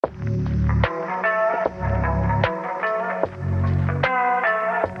Everybody,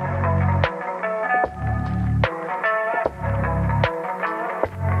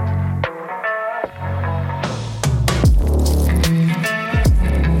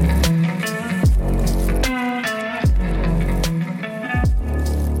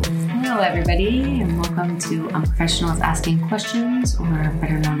 and welcome to Unprofessionals Asking Questions, or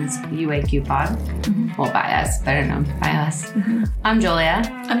better known as UAQ Pod. Mm-hmm. Well, by us, better known by us. Mm-hmm. I'm Julia.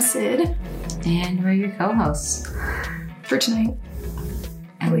 I'm Sid. And we're your co-hosts. For tonight,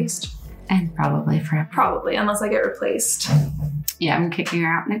 at least. And probably forever. Probably, unless I get replaced. Yeah, I'm kicking her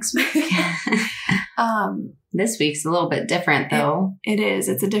out next week. This week's a little bit different, though. It is.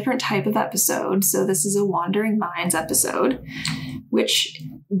 It's a different type of episode. So this is a Wandering Minds episode, which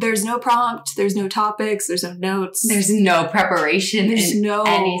there's no prompt, there's no topics, there's no notes. There's no preparation there's in no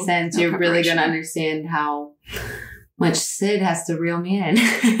any sense. No You're really going to understand how much Sid has to reel me in.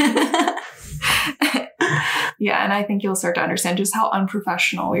 Yeah, and I think you'll start to understand just how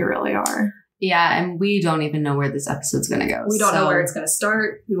unprofessional we really are. Yeah, and we don't even know where this episode's going to go. We don't know where it's going to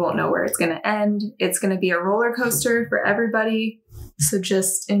start. We won't know where it's going to end. It's going to be a roller coaster for everybody. So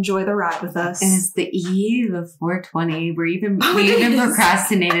just enjoy the ride with us. And it's the eve of 420. We even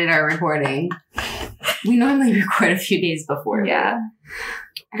procrastinated our recording. We normally record a few days before. Yeah.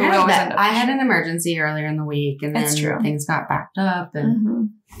 I had an emergency earlier in the week, and then things got backed up. And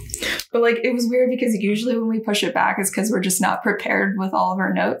But it was weird because usually when we push it back, it's because we're just not prepared with all of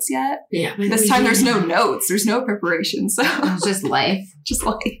our notes yet. Yeah. This time there's no notes. There's no preparation. So it's just life. Just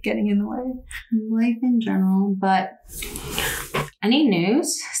life getting in the way. Life in general. But any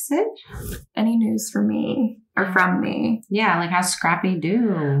news, Sid? Any news for me? Or from me? Yeah, how's Scrappy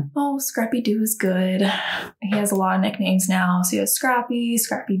Doo? Oh, Scrappy Doo is good. He has a lot of nicknames now. So he has Scrappy,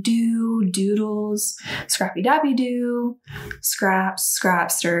 Scrappy Doo, Doodles, Scrappy Dappy Doo, Scraps,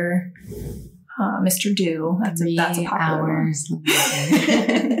 Scrapster, Mr. Doo. That's a popular hours.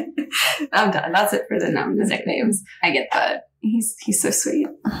 I'm done. That's it for the nicknames. I get that. He's so sweet.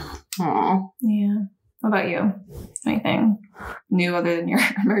 Aw. Yeah. What about you? Anything new other than your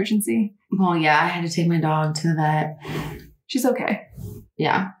emergency? Well, yeah, I had to take my dog to the vet. She's okay.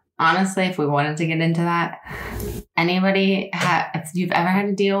 Yeah. Honestly, if we wanted to get into that, if you've ever had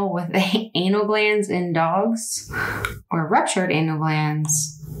to deal with the anal glands in dogs or ruptured anal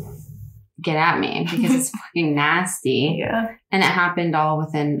glands, get at me because it's fucking nasty. Yeah. And it happened all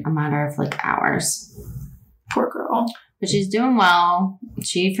within a matter of hours. Poor girl. But she's doing well.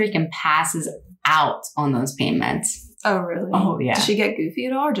 She freaking passes out on those pain meds. Oh, really? Oh, yeah. Does she get goofy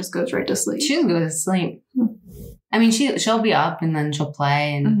at all or just goes right to sleep? She just goes to sleep. I mean, she'll be up and then she'll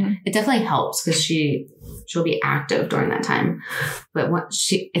play, and it definitely helps because she'll be active during that time. But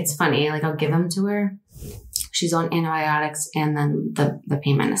it's funny, I'll give them to her. She's on antibiotics and then the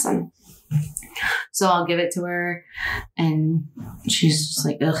pain medicine. So I'll give it to her and she's just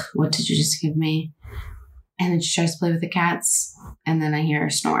like, ugh, what did you just give me? And then she tries to play with the cats and then I hear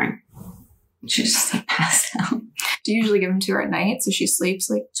her snoring. She just passed out. Do you usually give them to her at night so she sleeps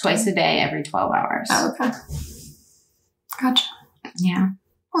twice a day, every 12 hours? Oh, okay. Gotcha. Yeah.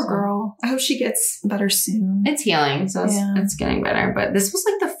 Poor girl. I hope she gets better soon. It's healing, so it's getting better. But this was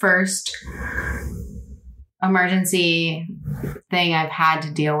the first emergency thing I've had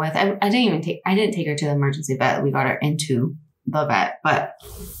to deal with. I didn't take her to the emergency vet. We got her into the vet, but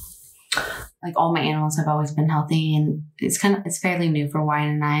all my animals have always been healthy, and it's fairly new for Wyatt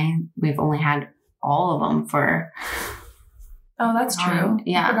and I. We've only had all of them for. Oh, that's true.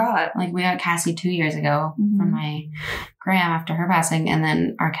 Yeah. I forgot. We got Cassie 2 years ago from my gram after her passing, and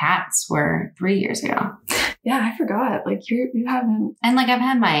then our cats were 3 years ago. Yeah, I forgot. You haven't. And I've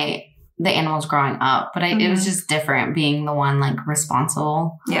had the animals growing up, but it was just different being the one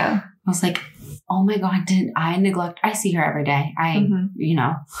responsible. Yeah. I was like, oh my God, did I neglect? I see her every day.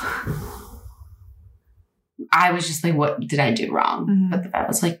 I was just what did I do wrong? But the vet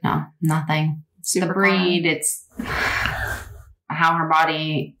was like, no, nothing. It's the breed. It's how her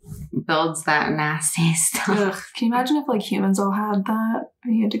body builds that nasty stuff. Ugh. Can you imagine if humans all had that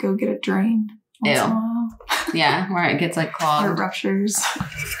and you had to go get it drained once in a while? Yeah, where it gets clogged. Or ruptures.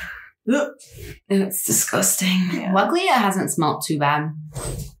 It's disgusting. Yeah. Luckily, it hasn't smelled too bad.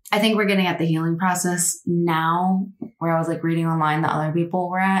 I think we're getting at the healing process now, where I was reading online that other people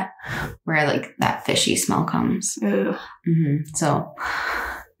were at, where that fishy smell comes. Ugh. So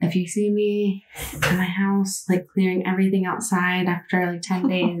if you see me in my house, clearing everything outside after 10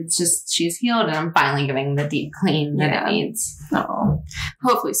 days, it's just she's healed and I'm finally giving the deep clean that it needs. Oh,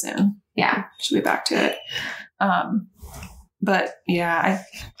 hopefully soon. Yeah. She'll be back to it. But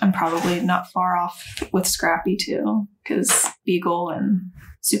I'm probably not far off with Scrappy too, because Beagle and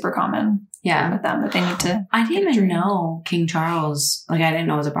super common with them that they need to. I didn't even know King Charles. Like, I didn't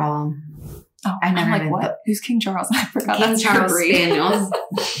know it was a problem. Oh, I never like what? Who's King Charles? I forgot. King Charles Spaniels.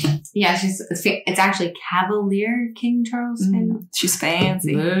 Yeah, it's actually Cavalier King Charles Spaniel. She's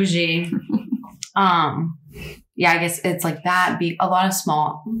fancy. Bougie. Yeah, I guess it's like that. A lot of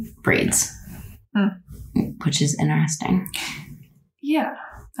small breeds, which is interesting. Yeah.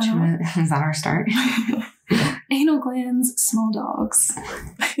 Is that our start? Anal glands, small dogs.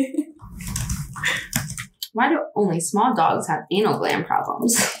 Why do only small dogs have anal gland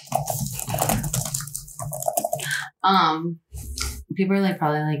problems? People are like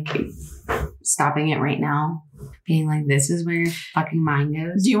probably like stopping it right now, being like, "This is where your fucking mind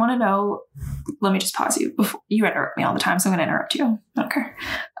goes." Do you want to know? Let me just pause you. Before you interrupt me all the time, so I'm going to interrupt you. I don't care.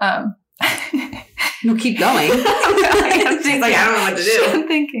 No, keep going. She's like, I don't know what to do. I'm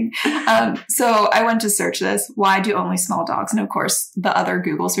thinking. So I went to search this. Why do only small dogs? And of course, the other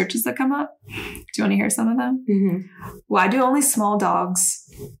Google searches that come up. Do you want to hear some of them? Mm-hmm. Why do only small dogs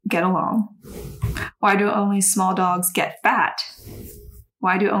get along? Why do only small dogs get fat?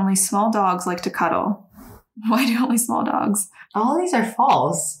 Why do only small dogs like to cuddle? Why do only small dogs? All these are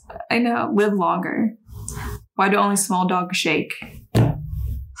false. I know. Live longer. Why do only small dogs shake?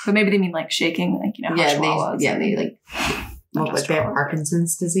 But maybe they mean like shaking, like, you know, how chihuahuas. They like, they have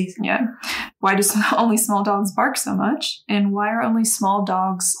Parkinson's disease. Yeah. Why do only small dogs bark so much? And why are only small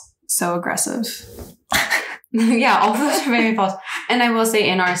dogs so aggressive? Yeah, all those are very false. And I will say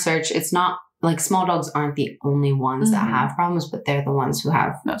in our search, it's not like small dogs aren't the only ones that have problems, but they're the ones who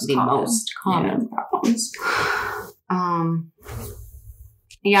have most common problems.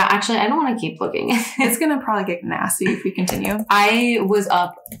 Yeah, actually, I don't want to keep looking. It's going to probably get nasty if we continue. I was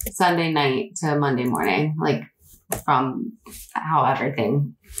up Sunday night to Monday morning, like from how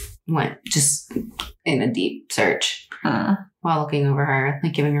everything went, just in a deep search while looking over her,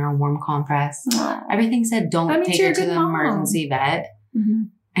 like giving her a warm compress. Everything said don't take her to the emergency vet. Mm-hmm.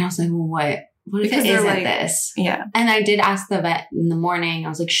 And I was like, what if it isn't like, this? Yeah. And I did ask the vet in the morning. I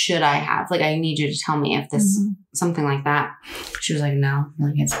was like, should I have? Like, I need you to tell me if this, something like that. She was like, no.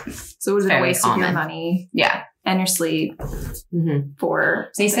 Like, it's so was it a waste of your money? Yeah. And your sleep for...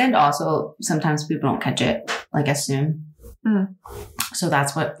 They said also sometimes people don't catch it, like, as soon. So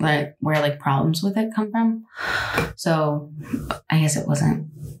that's what, like, where, like, problems with it come from. So I guess it wasn't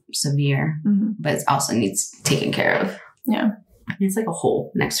severe, but it also needs taken care of. Yeah. It's like a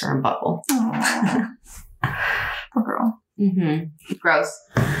hole next to her butthole. Poor girl. Gross.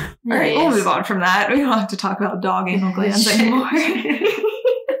 All right, we'll move on from that. We don't have to talk about dog anal glands anymore.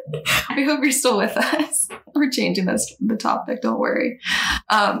 We hope you're still with us. We're changing the topic. Don't worry.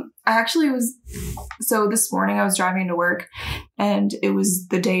 I actually was... So this morning I was driving to work and it was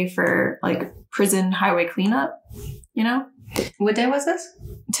the day for like prison highway cleanup, you know? What day was this?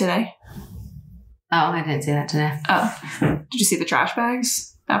 Today. Oh, I didn't see that today. Oh. Did you see the trash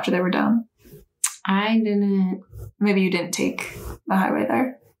bags after they were done? I didn't. Maybe you didn't take the highway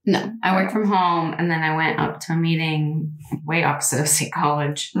there? No. I worked from home and then I went up to a meeting way opposite of State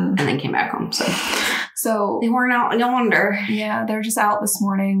College and then came back home. So they weren't out yonder. Yeah, they're just out this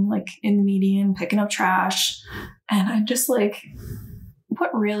morning, like in the median, picking up trash. And I'm just like,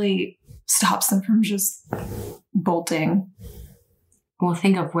 what really stops them from just bolting? Well,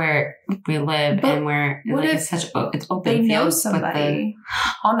 think of where we live and where what like, if it's such it's open they know fields, somebody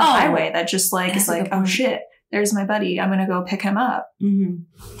on the highway that just like is like, oh shit, there's my buddy. I'm gonna go pick him up.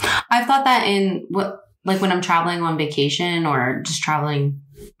 I've thought that in like when I'm traveling on vacation or just traveling,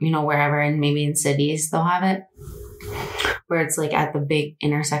 you know, wherever, and maybe in cities they'll have it where it's like at the big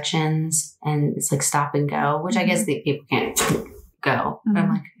intersections and it's like stop and go, which I guess the people can't go. But I'm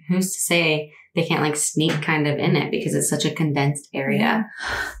like, who's to say they can't like sneak kind of in it because it's such a condensed area. Yeah.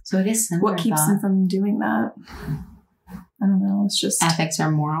 So I guess what keeps them from doing that? I don't know. It's just ethics or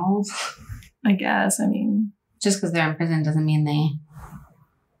morals. I guess. I mean, just because they're in prison doesn't mean they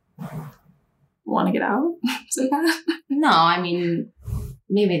want to get out so bad. No, I mean,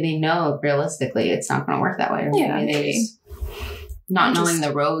 maybe they know realistically it's not going to work that way. Or maybe they just not knowing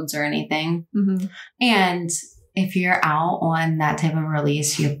the roads or anything. And if you're out on that type of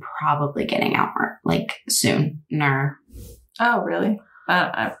release, you're probably getting out like soon. Oh, really?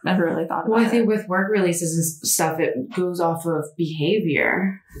 I've never really thought about it. Well, I think with work releases and stuff, it goes off of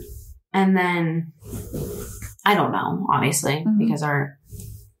behavior. And then, I don't know, obviously, because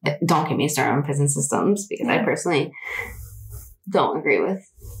don't get me started on prison systems, because I personally don't agree with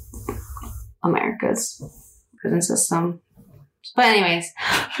America's prison system. But anyways,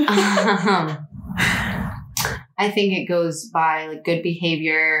 I think it goes by like good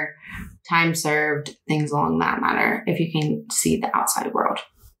behavior, time served, things along that matter, if you can see the outside world.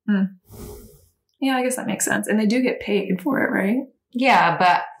 Yeah, I guess that makes sense. And they do get paid for it, right? Yeah,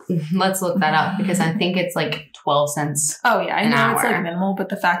 but let's look that up because I think it's like 12 cents. Oh, yeah. I know hour. it's like minimal, but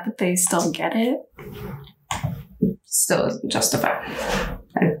the fact that they still get it still isn't justified.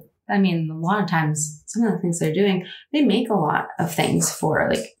 I mean, a lot of times, some of the things they're doing, they make a lot of things for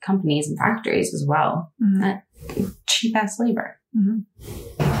like companies and factories as well. Cheap ass labor.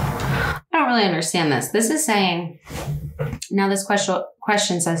 I don't really understand this. This is saying, now this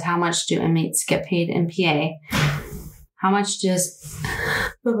question says, how much do inmates get paid in PA? How much does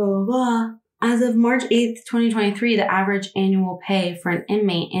blah, blah, blah, blah. As of March 8th, 2023, the average annual pay for an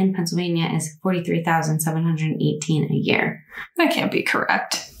inmate in Pennsylvania is $43,718 a year. That can't be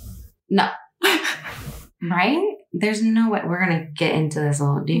correct. No. Right? There's no way. We're going to get into this a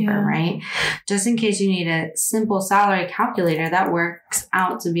little deeper, right? Just in case you need a simple salary calculator, that works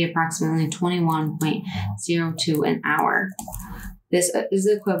out to be approximately $21.02 an hour. This is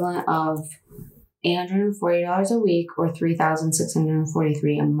the equivalent of $840 a week or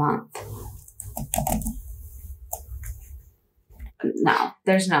 $3,643 a month. No,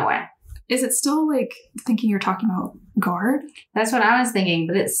 there's no way. Is it still like thinking you're talking about guard? That's what I was thinking,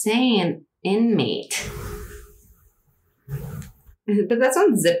 but it's saying inmate. But that's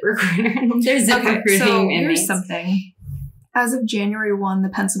on ZipRecruiter. There's ZipRecruiting so inmates. Here's something. As of January 1, the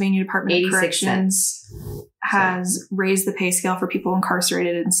Pennsylvania Department of Corrections has raised the pay scale for people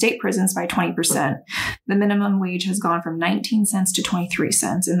incarcerated in state prisons by 20%. The minimum wage has gone from 19 cents to 23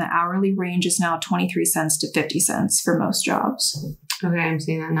 cents, and the hourly range is now 23 cents to 50 cents for most jobs. Okay, I'm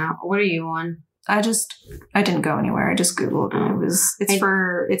seeing that now. What are you on? I didn't go anywhere. I just Googled and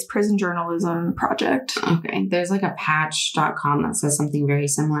it's Prison Journalism Project. Okay. There's like a patch.com that says something very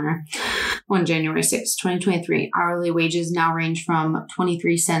similar. On January 6th, 2023, hourly wages now range from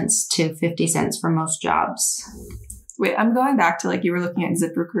 23 cents to 50 cents for most jobs. Wait, I'm going back to like you were looking at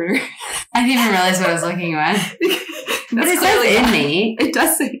ZipRecruiter. I didn't even realize what I was looking at. But it says inmate. It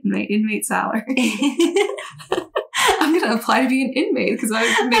does say inmate salary. I'm going to apply to be an inmate because I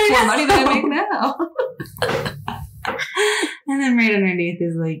can make more money than I make now. And then right underneath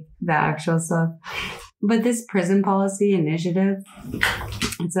is like the actual stuff. But this prison policy initiative,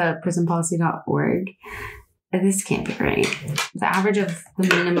 it's a prisonpolicy.org. This can't be right. The average of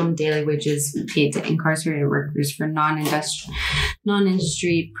the minimum daily wages paid to incarcerated workers for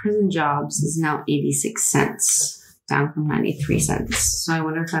non-industry prison jobs is now 86 cents, down from 93 cents. So I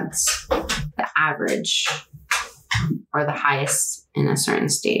wonder if that's the average or the highest in a certain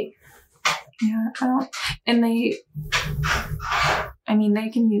state. Yeah, and they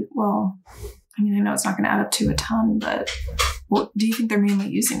can use, I know it's not going to add up to a ton, but what do you think they're mainly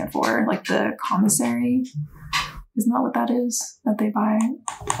using it for? Like the commissary? Isn't that what that is? That they buy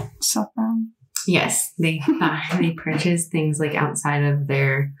stuff from? Yes, they purchase things like outside of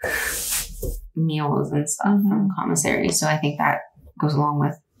their meals and stuff from commissary. So I think that goes along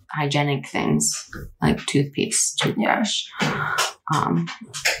with hygienic things like toothpaste, toothbrush,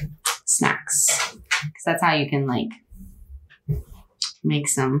 snacks, because that's how you can like make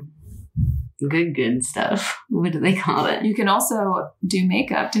some good stuff. What do they call it? You can also do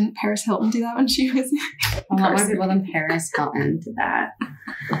makeup. Didn't Paris Hilton do that when she was a lot more people than Paris Hilton did that.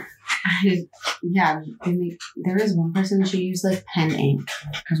 There is one person, she used like pen ink.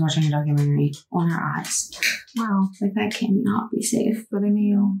 I was watching a documentary on her eyes. Wow. Like that cannot be safe. But I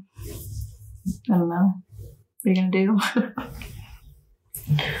mean, I don't know. What are you going to do?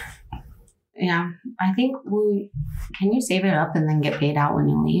 Yeah. I think can you save it up and then get paid out when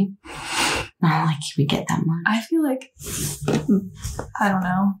you leave? Not like we get that much. I feel like, I don't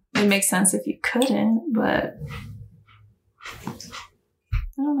know. It makes sense if you couldn't, but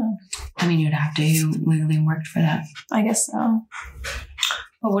I don't know. I mean, you'd have to. You legally worked for that. I guess so.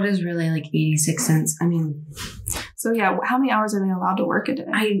 But what is really like 86 cents? I mean... So yeah, how many hours are they allowed to work a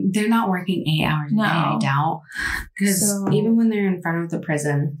day? They're not working 8 hours a day, I doubt. Because even when they're in front of the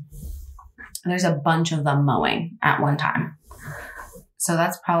prison, there's a bunch of them mowing at one time. So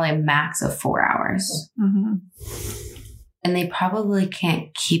that's probably a max of 4 hours. Mm-hmm. And they probably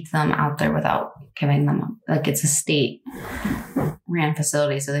can't keep them out there without giving them, like it's a state ran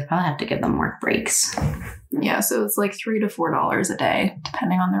facility, so they probably have to give them work breaks. Yeah, so it's like $3 to $4 a day,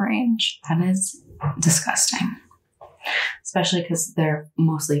 depending on the range. That is disgusting. Especially because they're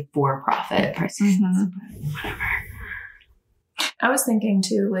mostly for-profit prisons. Mm-hmm. Whatever. I was thinking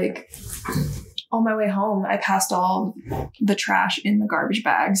too, like, on my way home, I passed all the trash in the garbage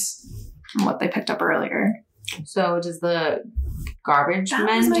bags from what they picked up earlier. So does the garbage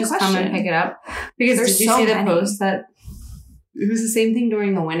men just come and pick it up? Because did you see the post that it was the same thing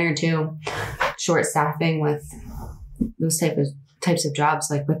during the winter too? Short staffing with those type of types of jobs,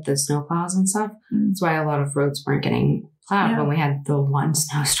 like with the snowplows and stuff. That's why a lot of roads weren't getting plowed when we had the one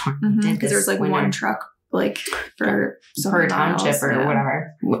snowstorm. Because there's like winter. one truck like for per township or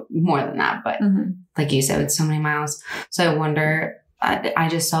whatever. More than that, but like you said, it's so many miles. So I wonder. I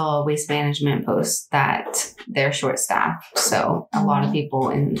just saw a waste management post that they're short staffed. So a lot of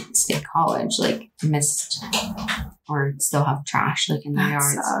people in State College like missed or still have trash like in their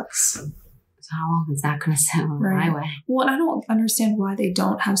yards. Sucks. So how long is that going to sit on the highway? Well, I don't understand why they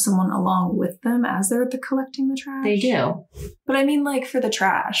don't have someone along with them as they're collecting the trash. They do. But I mean like for the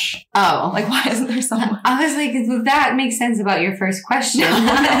trash. Oh. Like why isn't there someone? I was like, that makes sense about your first question.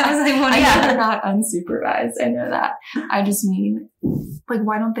 I was like, well, yeah, they're not unsupervised. I know that. I just mean, like,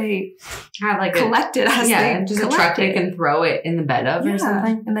 why don't they have like collect it as they just a truck they can throw it in the bed of or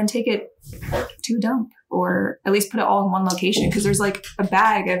something? And then take it to a dump. Or at least put it all in one location because there's like a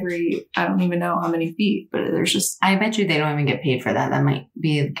bag every, I don't even know how many feet, but there's just. I bet you they don't even get paid for that. That might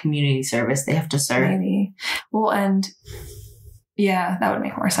be a community service they have to serve. Maybe. Well, and yeah, that would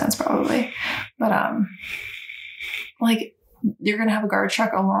make more sense probably. But like you're going to have a garbage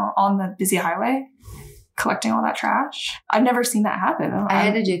truck along on the busy highway collecting all that trash. I've never seen that happen. I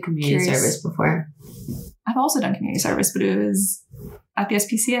had to do community service before. I've also done community service, but it was at the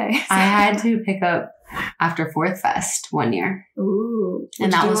SPCA. So. I had to pick up after Fourth Fest one year. Ooh.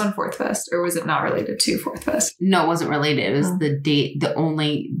 And that was on Fourth Fest, or was it not related to Fourth Fest? No, it wasn't related. It was the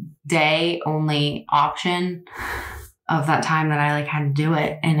only option of that time that I like had to do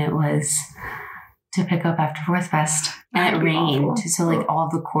it. And it was to pick up after Fourth Fest. And it rained. So like all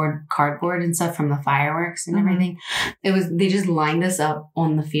the cardboard and stuff from the fireworks and everything. They just lined us up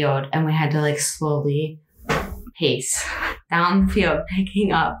on the field and we had to like slowly pace down the field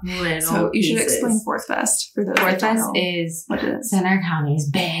picking up little So you pieces. should explain Fourth Fest for those. Fourth Fest is Center County's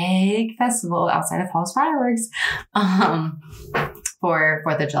big festival outside of Falls Fireworks for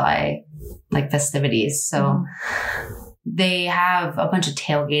 4th of July like festivities. So they have a bunch of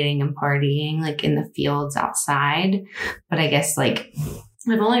tailgating and partying like in the fields outside. But I guess like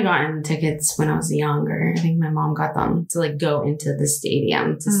I've only gotten tickets when I was younger. I think my mom got them to like go into the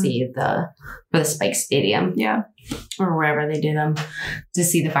stadium to see the Spike Stadium. Yeah. Or wherever they do them to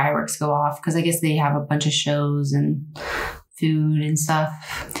see the fireworks go off. Cause I guess they have a bunch of shows and food and stuff.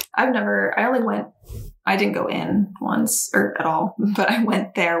 I didn't go in once or at all, but I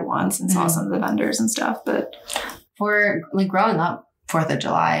went there once and saw some of the vendors and stuff. But for like growing up 4th of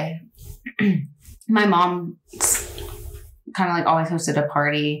July, my mom kind of like always hosted a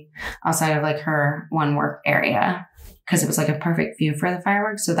party outside of like her one work area because it was like a perfect view for the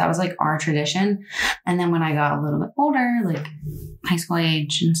fireworks. So that was like our tradition. And then when I got a little bit older, like high school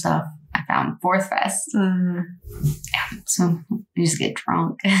age and stuff, I found Fourth Fest. Yeah, so you just get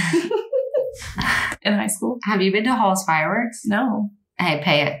drunk. In high school. Have you been to Hall's Fireworks? No.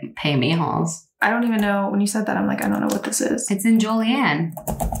 Hey, pay me Hall's. I don't even know. When you said that, I'm like, I don't know what this is. It's in Julian.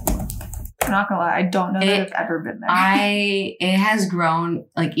 I'm not gonna lie, I don't know that I've ever been there. It has grown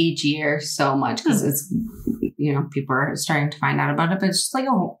like each year so much because it's, you know, people are starting to find out about it, but it's just like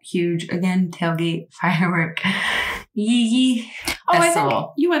a huge, again, tailgate firework yee festival. I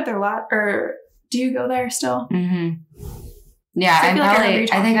think you went there a lot, or do you go there still? Mm-hmm. Yeah, I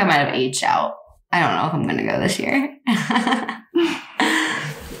think I might have aged out. I don't know if I'm gonna go this year.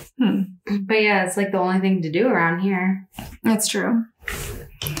 But yeah, it's like the only thing to do around here. That's true.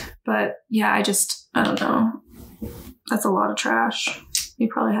 But yeah, I don't know. That's a lot of trash. You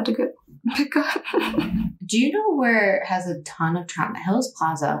probably had to go pick up. Do you know where it has a ton of trash? Hills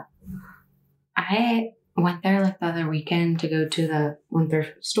Plaza. I went there like the other weekend to go to the one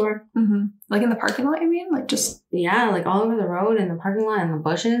thrift store. Mm-hmm. Like in the parking lot, you mean? Like just... Yeah, like all over the road in the parking lot and the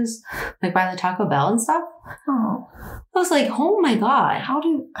bushes, like by the Taco Bell and stuff. Oh. I was like, oh my God.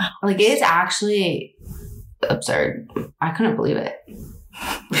 Like it's actually absurd. I couldn't believe it.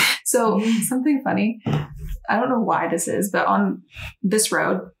 So something funny, I don't know why this is, but on this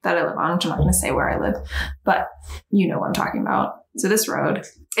road that I live on, which I'm not going to say where I live, but you know what I'm talking about. So this road,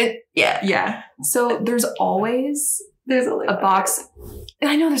 yeah. So there's always a box.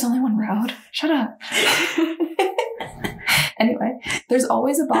 I know there's only one road. Shut up. Anyway, there's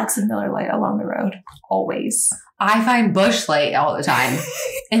always a box of Miller Lite along the road. Always. I find Busch Light all the time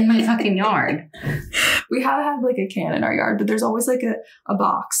in my fucking yard. We have had like a can in our yard, but there's always like a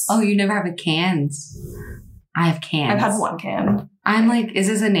box. Oh, you never have a cans? I have cans. I've had one can. I'm like, is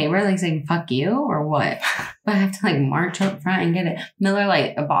this a neighbor like saying fuck you or what? But I have to like march up front and get it. Miller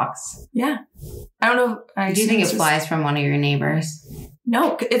Lite, a box. Yeah. I don't know. Do you think it flies from one of your neighbors?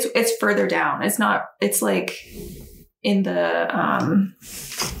 No, it's further down. It's not, it's like in the,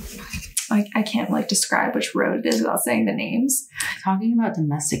 I can't like describe which road it is without saying the names. Talking about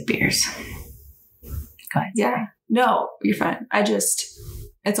domestic beers. Go ahead. Yeah. No, you're fine.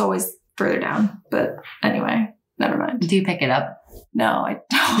 It's always further down. But anyway, never mind. Do you pick it up? No, I don't.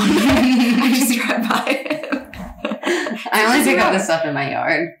 I just drive by it. I only pick up the stuff in my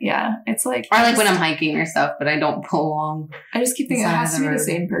yard. Yeah. It's like... Or like when I'm hiking or stuff, but I don't pull along. I just keep thinking it has to be the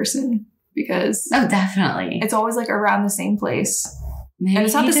same person because... Oh, definitely. It's always like around the same place. Maybe and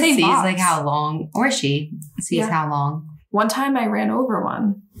it's not the same sees box. Like how long, or she sees how long. One time I ran over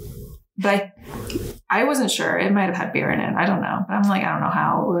one, but I wasn't sure. It might have had beer in it. I don't know. But I'm like, I don't know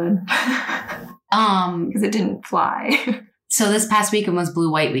how it would. Because it didn't fly. So this past weekend was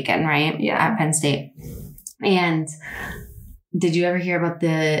Blue White weekend, right? Yeah. At Penn State. And did you ever hear about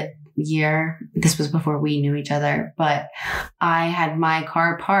the year? This was before we knew each other, but I had my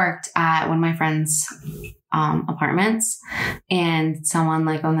car parked at one of my friends' apartments, and someone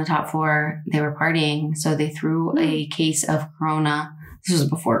like on the top floor, they were partying. So they threw a case of Corona. This was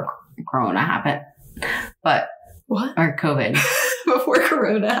before Corona happened, but what? Or COVID. Before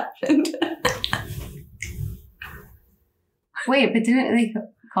Corona happened. Wait, but didn't they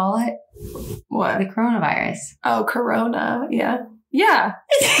call it what? The coronavirus? Oh, Corona. Yeah. Yeah.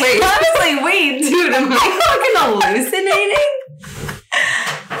 Wait. I was like, wait, dude, am I fucking hallucinating?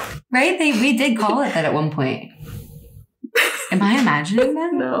 Right? We did call it that at one point. Am I imagining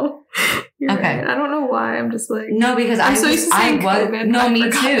that? No. You're okay. Right. I don't know why. I'm just like... No, because I was... COVID, no,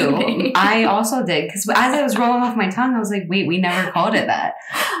 me too. I also did. Because as I was rolling off my tongue, I was like, wait, we never called it that.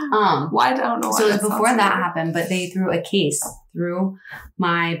 Why? I don't know why. So it was before that happened, but they threw a case through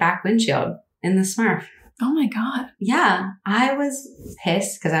my back windshield in the Smurf. Oh my God. Yeah. I was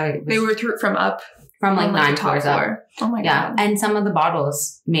pissed because they were through from up. From like 9 floors up. Oh my God. Yeah. And some of the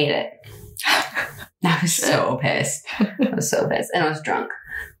bottles made it. I was so pissed. I was so pissed. And I was drunk.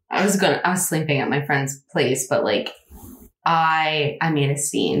 I was sleeping at my friend's place, but like I made a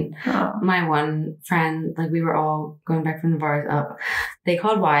scene. Oh. My one friend, like we were all going back from the bars up. They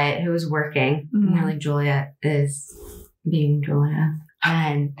called Wyatt, who was working. Mm-hmm. And they're like, Juliet is being Julia.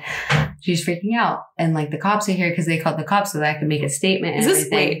 And she's freaking out. And like the cops are here because they called the cops so that I could make a statement. And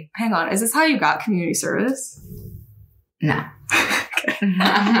wait, hang on. Is this how you got community service? No. I'm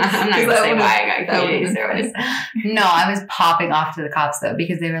not going to say why I got community service. No, I was popping off to the cops though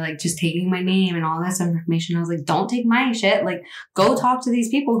because they were like just taking my name and all this information. I was like, don't take my shit. Like, go talk to these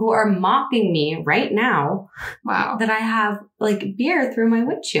people who are mocking me right now. Wow. That I have like beer through my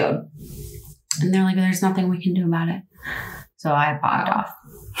windshield. And they're like, there's nothing we can do about it. So I popped off.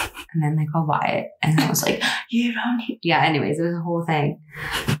 And then they called Wyatt. And I was like, you don't need... Yeah, anyways, it was a whole thing.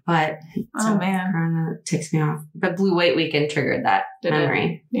 But... Oh, man. Corona ticks me off. But Blue White weekend triggered that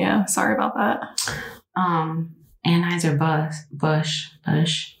memory. Yeah, sorry about that. Anheuser-Busch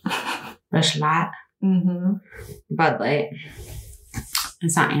Light. Mm-hmm. Bud Light.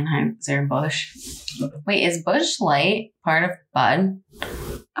 It's not Anheuser-Busch. Wait, is Busch Light part of Bud?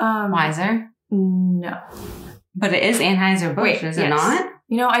 Weiser? No. But it is Anheuser-Busch, is it not?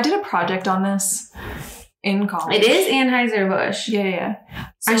 You know, I did a project on this in college. It is Anheuser-Busch. Yeah.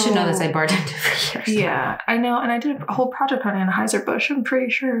 So, I should know this. I bartended for years. Yeah, I know. And I did a whole project on Anheuser-Busch, I'm pretty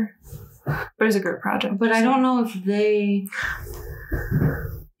sure. But it was a group project. But I don't know if they...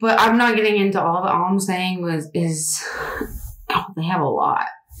 But I'm not getting into all of it. All I'm saying they have a lot.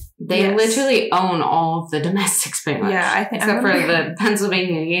 They literally own all of the domestics pretty much. Yeah, I think. Except for the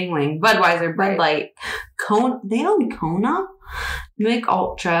Pennsylvania Yingling, Budweiser, Bud Light, Kona. They own Kona, Mick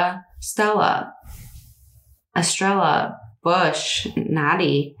Ultra, Stella, Estrella, Busch,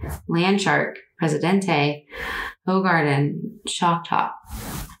 Natty, Landshark, Presidente, Hoegaarden, Shock Top.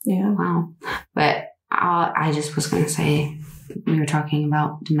 Yeah. Wow. But I just was going to say, we were talking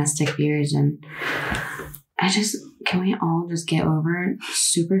about domestic beers and can we all just get over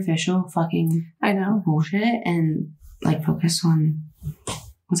superficial fucking bullshit and like focus on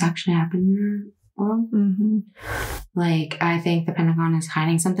what's actually happening in our world? Mm-hmm. Like, I think the Pentagon is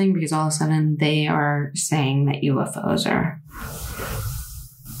hiding something because all of a sudden they are saying that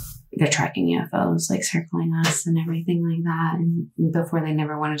they're tracking UFOs, like circling us and everything like that. And before they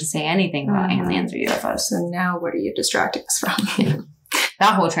never wanted to say anything about aliens or UFOs. So now what are you distracting us from?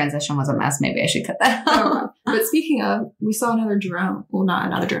 That whole transition was a mess. Maybe I should cut that out. But speaking of, we saw another drone. Well, not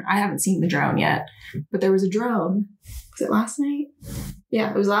another drone. I haven't seen the drone yet. But there was a drone. Was it last night? Yeah,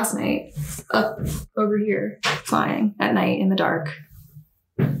 it was last night. Up over here, flying at night in the dark.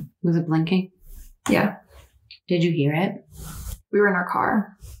 Was it blinking? Yeah. Did you hear it? We were in our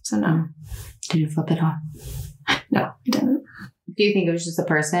car, so no. Did you flip it off? No, I didn't. Do you think it was just a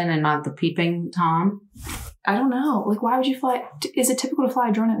person and not the peeping Tom? I don't know. Like, why would you fly? Is it typical to fly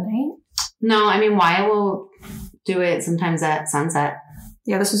a drone at night? No, I mean, Wyatt will do it sometimes at sunset.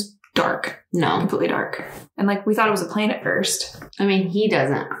 Yeah, this was dark. No. Completely dark. And like, we thought it was a plane at first. I mean, he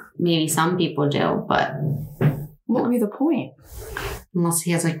doesn't. Maybe some people do, but... What would be the point? Unless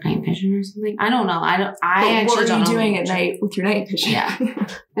he has like night vision or something. I don't know. What are you doing at night with your night vision? Yeah.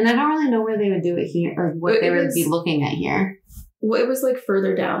 And I don't really know where they would do it here or what they would be looking at here. Well, it was like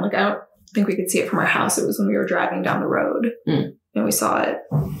further down. Like, I don't think we could see it from our house. It was when we were driving down the road and we saw it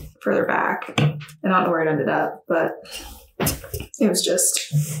further back. And I don't know where it ended up, but it was just,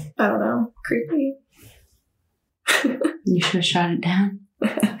 I don't know, creepy. You should have shot it down.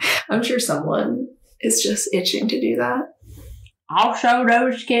 I'm sure someone is just itching to do that. I'll show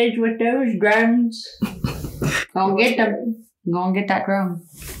those kids with those drones. Go get them. Go and get that drone.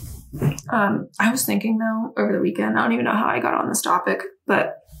 I was thinking though, over the weekend, I don't even know how I got on this topic,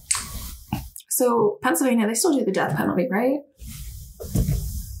 but so Pennsylvania, they still do the death penalty, right?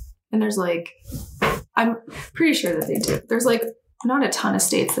 And there's like, I'm pretty sure that they do. There's like not a ton of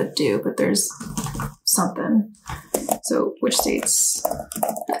states that do, but there's something. So which states?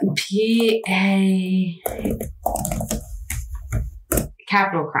 PA.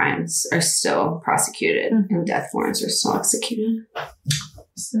 Capital crimes are still prosecuted and death warrants are still executed.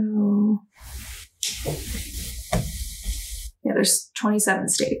 So, yeah, there's 27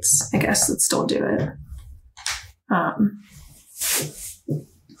 states, I guess, that still do it.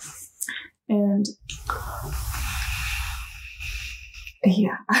 And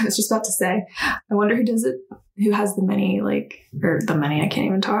yeah, I was just about to say, I wonder who does it, who has the many, I can't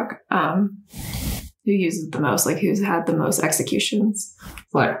even talk, who uses it the most, like who's had the most executions.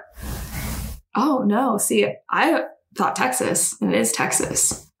 What? Oh, no. See, I thought Texas, and it is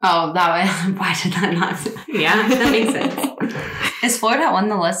Texas. Oh, that way. Why did that not? Yeah, that makes sense. Is Florida on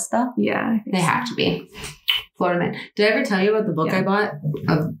the list, though? Yeah. They have to be. Florida Man. Did I ever tell you about the book I bought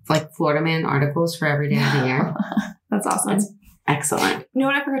of like Florida Man articles for every day of the year? That's awesome. It's excellent. You know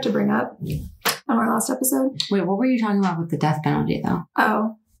what I forgot to bring up on our last episode? Wait, what were you talking about with the death penalty, though?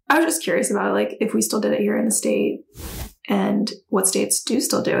 Oh, I was just curious about it, like if we still did it here in the state and what states do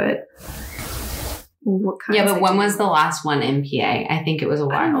still do it. What kind but when was the last one in PA? I think it was a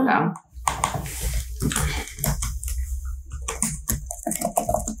while ago.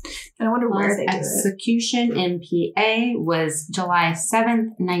 And I wonder where they do it. Execution in PA was July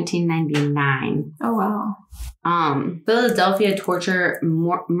 7th, 1999. Oh, wow. Philadelphia torture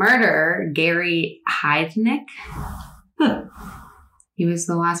murderer Gary Heidnik. He was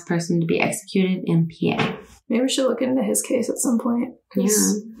the last person to be executed in PA. Maybe we should look into his case at some point. Yeah.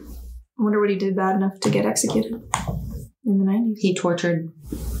 I wonder what he did bad enough to get executed in the 90s. He tortured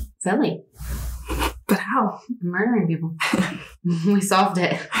Philly. But how? Murdering people. We solved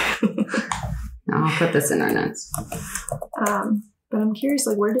it. I'll put this in our notes. But I'm curious,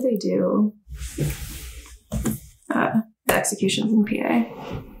 like, where do they do the executions in PA?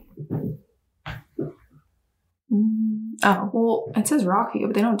 Oh, well, it says Rockview,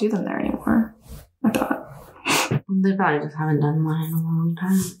 but they don't do them there anymore, I thought. They probably just haven't done one in a long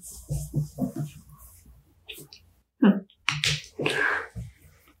time.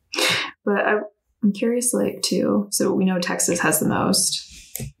 But I'm curious, like, too. So we know Texas has the most.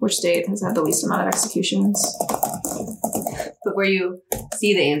 Which state has had the least amount of executions? But where you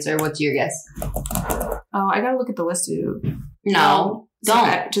see the answer, what's your guess? Oh, I gotta look at the list, dude. No,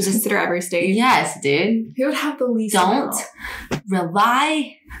 don't. Just consider every state. Yes, dude. Who would have the least Don't amount?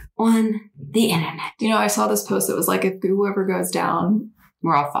 rely on the internet. You know, I saw this post that was like, if Google ever goes down,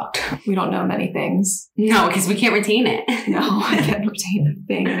 We're all fucked. we don't know many things. No, because we can't retain it. No, I can't retain a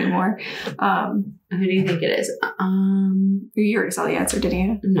thing anymore. Who do you think it is? You already saw the answer, didn't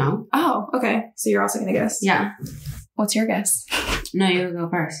you? No. Oh, okay. So you're also going to guess? Yeah. What's your guess? No, you go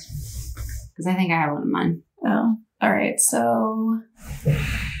first. Because I think I have one in mind. Oh, all right. So,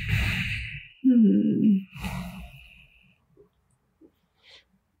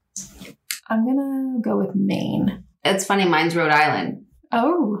 I'm going to go with Maine. It's funny. Mine's Rhode Island.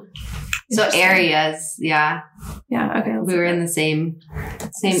 Oh. So areas, yeah. Yeah, okay. We were in the same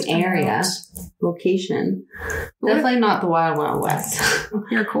area, location. Definitely not the Wild Wild West.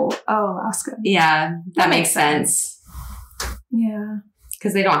 You're cool. Oh, Alaska. Yeah, that makes sense. Yeah.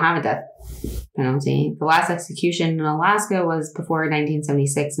 Because they don't have a death penalty. The last execution in Alaska was before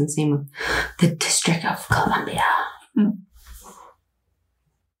 1976, and same with the District of Columbia.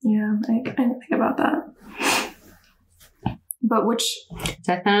 Yeah, I didn't think about that. But which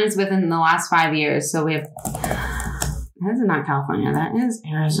death penalties within the last 5 years? So we have. That is not California. That is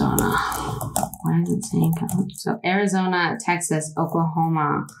Arizona. Why is it saying California? So Arizona, Texas,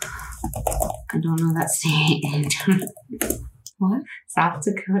 Oklahoma. I don't know that state. What? South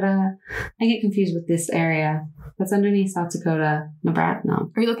Dakota. I get confused with this area. What's underneath South Dakota? Nebraska?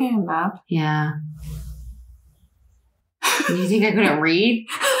 No. Are you looking at a map? Yeah. You think I couldn't read?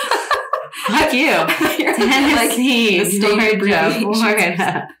 Fuck you. Tennessee, Georgia,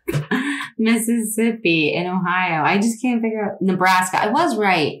 Florida, Mississippi, and Ohio. I just can't figure out Nebraska. I was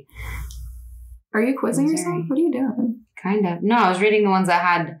right. Are you quizzing yourself? What are you doing? Kind of. No, I was reading the ones that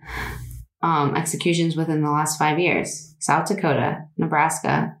had executions within the last 5 years. South Dakota,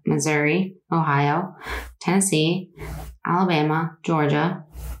 Nebraska, Missouri, Ohio, Tennessee, Alabama, Georgia,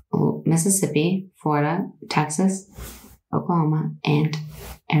 Mississippi, Florida, Texas, Oklahoma, and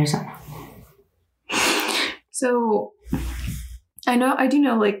Arizona. So I do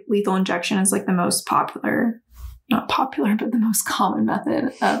know like lethal injection is like the most popular, not popular, but the most common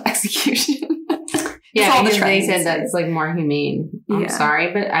method of execution. Yeah, because they said that it's like more humane. I'm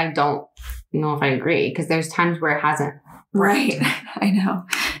sorry, but I don't know if I agree because there's times where it hasn't. Right. I know.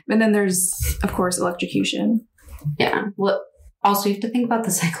 And then there's, of course, electrocution. Yeah. Well, also you have to think about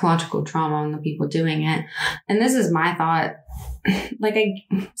the psychological trauma on the people doing it. And this is my thought. Like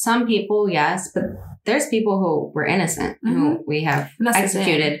some people, yes, but there's people who were innocent who we have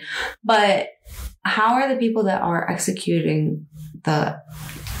executed. But how are the people that are executing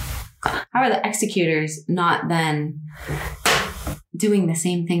how are the executors not then doing the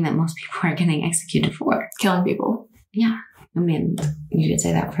same thing that most people are getting executed for? Killing people. Yeah. I mean, you could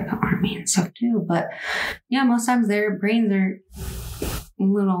say that for the army and stuff too. But yeah, most times their brains are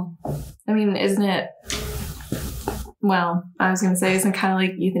little. I mean, isn't it? Well, I was going to say, isn't it kind of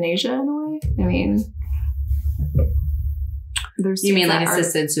like euthanasia in a way? I mean, there's. You mean like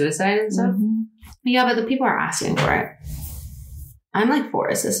assisted suicide and stuff? Mm-hmm. Yeah, but the people are asking for it. I'm like for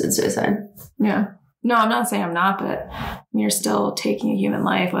assisted suicide. Yeah. No, I'm not saying I'm not, but you're still taking a human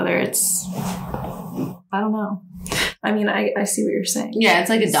life, whether it's, I don't know. I mean, I see what you're saying. Yeah, it's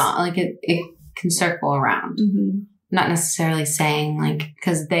like a dot, like it can circle around. Mm-hmm. Not necessarily saying like,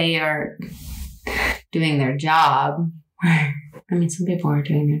 because they are doing their job. I mean, some people are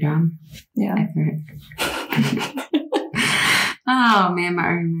doing their job. Yeah. Oh man, my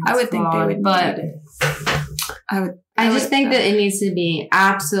argument's I would think they would, but I just think that it needs to be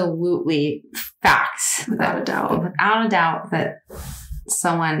absolutely facts. Without a doubt. Without a doubt that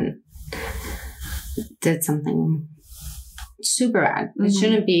someone did something super bad. Mm-hmm. It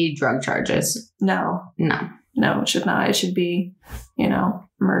shouldn't be drug charges. No, it should not. It should be,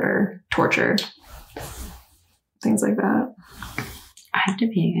 murder, torture, things like that. I have to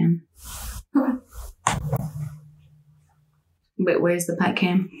pee again. Okay. Wait, where's the pet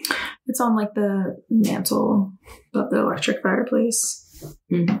cam? It's on like the mantle of the electric fireplace.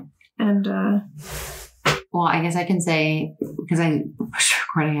 Mm-hmm. And well, I guess I can say, because I was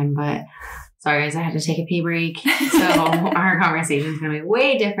recording him, but sorry guys, I had to take a pee break. So our conversation is going to be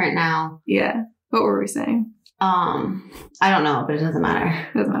way different now. Yeah. What were we saying? I don't know, but it doesn't matter.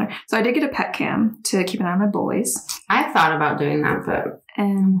 It doesn't matter. So I did get a pet cam to keep an eye on my boys. I've thought about doing that, but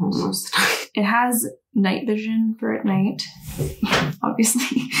I'm almost. It has night vision for at night,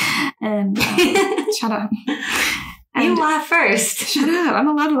 obviously. And shut up. And you laugh first. Shut up. I'm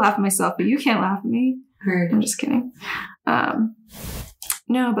allowed to laugh at myself, but you can't laugh at me. Heard. I'm just kidding.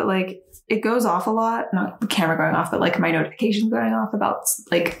 No, but like it goes off a lot. Not the camera going off, but like my notifications going off about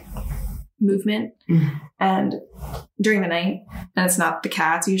like movement and during the night. And it's not the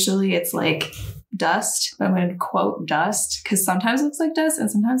cats usually. It's like dust. But I'm going to quote dust because sometimes it looks like dust and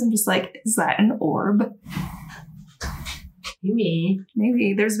sometimes I'm just like, is that an orb? Maybe.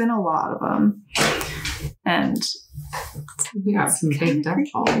 There's been a lot of them. And we got some big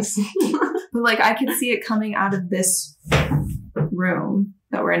dust balls. But like I could see it coming out of this room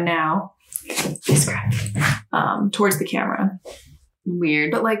that we're in now. Towards the camera. Weird.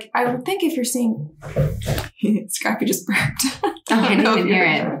 But like I would think if you're seeing Scrappy just burped. I didn't even hear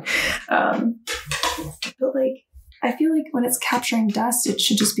it. But like I feel like when it's capturing dust, it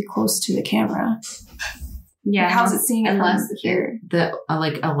should just be close to the camera. Yeah. Like, how's it seeing it unless from here?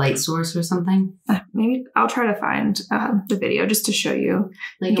 Like a light source or something? Maybe I'll try to find the video just to show you.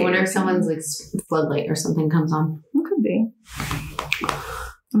 Like I wonder if someone's like floodlight or something comes on. It could be.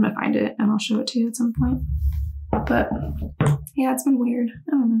 I'm going to find it and I'll show it to you at some point. But yeah, it's been weird.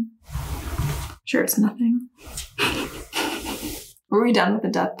 I don't know. Sure, it's nothing. Were we done with the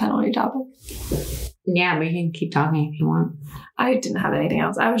death penalty topic? Yeah, we can keep talking if you want. I didn't have anything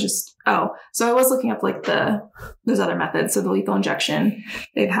else. I was just, so I was looking up like those other methods. So the lethal injection,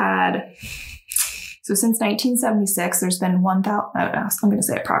 they've had, so since 1976, there's been 1,000, I'm going to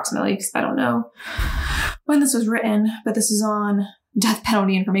say approximately because I don't know when this was written, but this is on Death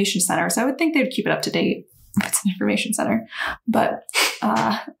Penalty Information Center. So I would think they'd keep it up to date. it's an information center, but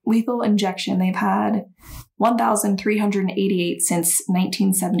lethal injection, they've had 1,388 since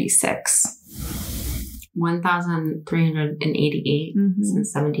 1976. 1,388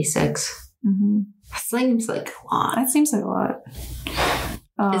 since 76. That seems like a lot. That seems like a lot.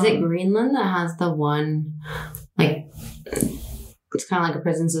 Is it Greenland that has the one, like, it's kind of like a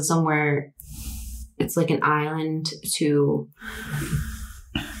prison system where it's like an island to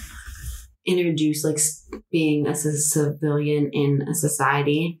introduce, like, being a civilian in a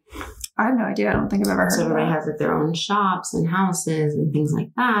society? I have no idea. I don't think I've ever heard of that. So everybody has like their own shops and houses and things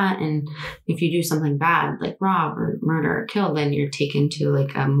like that. And if you do something bad, like rob or murder or kill, then you're taken to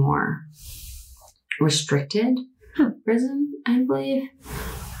like a more restricted prison, I believe.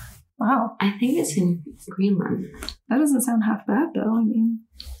 Wow. I think it's in Greenland. That doesn't sound half bad, though. I mean,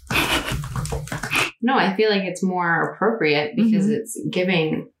 no, I feel like it's more appropriate because it's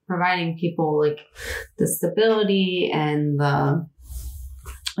providing people like the stability and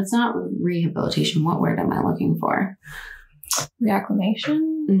it's not rehabilitation. What word am I looking for?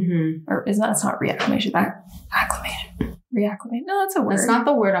 Reacclimation? Or it's not reacclimation. Acclimation. Reacclimate. No, that's a word. That's not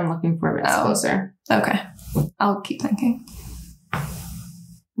the word I'm looking for, but it's closer. Okay. I'll keep thinking.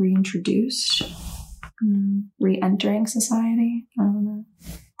 Reintroduced? Re-entering society? I don't know.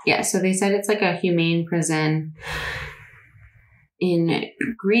 Yeah, so they said it's like a humane prison in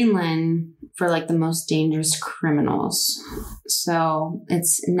Greenland for like the most dangerous criminals. So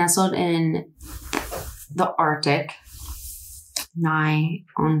it's nestled in the Arctic, nigh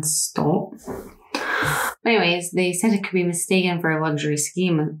on Stolt. But anyways, they said it could be mistaken for a luxury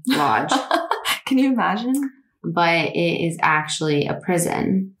ski lodge. Can you imagine? But it is actually a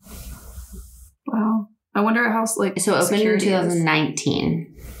prison. Wow. I wonder how, like, so it opened in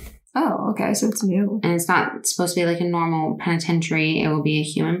 2019. Oh, okay. So it's new. And it's not supposed to be like a normal penitentiary. It will be a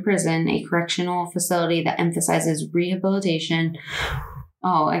human prison, a correctional facility that emphasizes rehabilitation.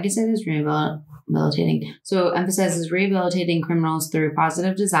 Oh, I guess it is rehabilitating. So it emphasizes rehabilitating criminals through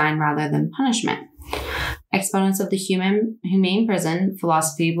positive design rather than punishment. Exponents of the humane prison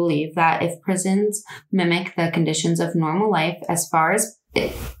philosophy believe that if prisons mimic the conditions of normal life as far as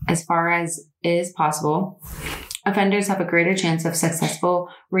it is possible, offenders have a greater chance of successful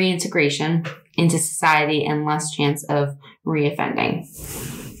reintegration into society and less chance of reoffending.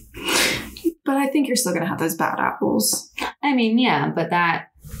 But I think you're still going to have those bad apples. I mean, yeah, but I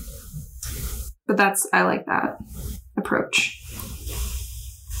like that approach.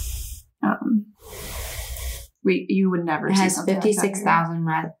 You would never see something like that. It has 56,000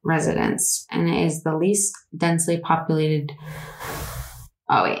 residents, and it is the least densely populated.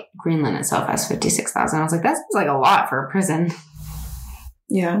 Oh, wait. Greenland itself has 56,000. I was like, that seems like a lot for a prison.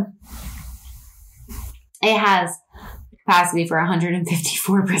 Yeah. It has capacity for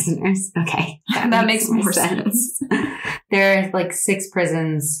 154 prisoners. Okay. That makes more sense. There are like 6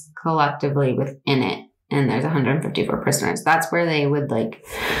 prisons collectively within it, and there's 154 prisoners. That's where they would like...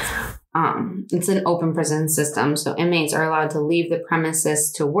 it's an open prison system, so inmates are allowed to leave the premises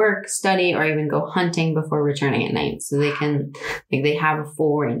to work, study, or even go hunting before returning at night. So they have a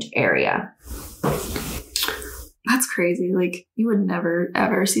full range area. That's crazy. Like, you would never,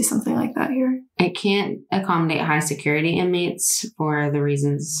 ever see something like that here. It can't accommodate high security inmates for the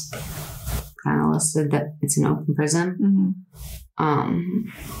reasons kind of listed that it's an open prison.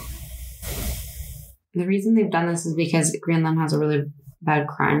 The reason they've done this is because Greenland has a really bad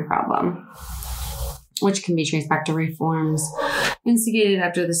crime problem, which can be traced back to reforms instigated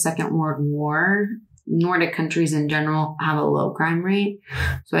after the Second World War. Nordic countries in general have a low crime rate.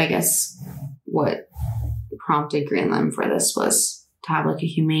 So I guess what prompted Greenland for this was to have like a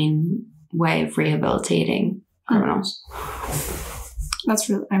humane way of rehabilitating criminals. That's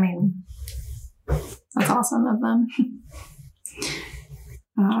really, I mean, that's awesome of them.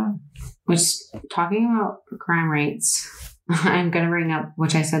 Which, talking about crime rates, I'm going to bring up,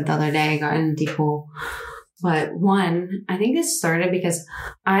 which I said the other day, I got in deep hole. But one, I think this started because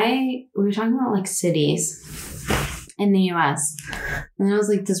we were talking about like cities in the U.S. And then I was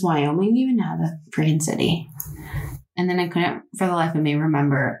like, does Wyoming even have a freaking city? And then I couldn't, for the life of me,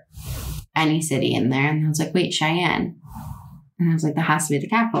 remember any city in there. And I was like, wait, Cheyenne. And I was like, that has to be the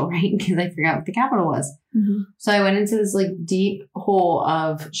capital, right? Because I forgot what the capital was. So I went into this like deep hole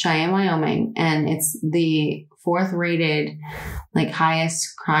of Cheyenne, Wyoming, and it's the 4th rated, like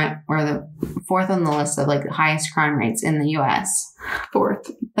highest crime, or the 4th on the list of like highest crime rates in the U.S.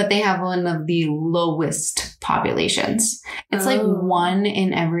 4th. But they have one of the lowest populations. It's like 1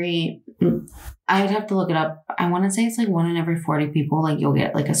 in every I'd have to look it up. I want to say it's like 1 in every 40 people, like you'll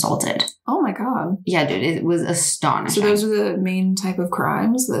get like assaulted. Oh my God. Yeah, dude, it was astonishing. So those are the main type of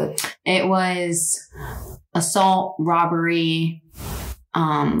crimes that... It was assault, robbery,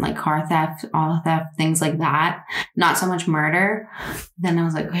 like car theft, auto theft, things like that. Not so much murder. Then I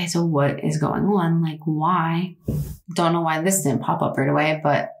was like, okay, so what is going on? Like, why? Don't know why this didn't pop up right away,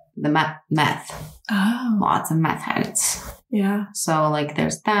 but the meth. Oh. Lots of meth heads. Yeah. So like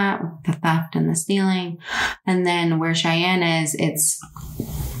there's that, the theft and the stealing. And then where Cheyenne is, it's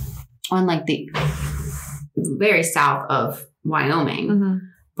on like the very south of Wyoming,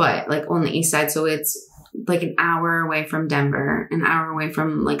 but like on the east side. So it's like an hour away from Denver, an hour away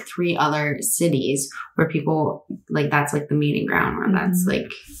from like 3 other cities where people like, that's like the meeting ground, or that's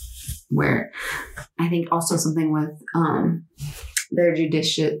like where I think also something with their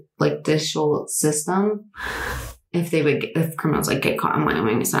judicial system. If criminals like get caught in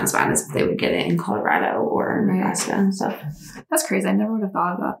Wyoming, it's not as bad as if they would get it in Colorado or Nebraska and stuff. That's crazy. I never would have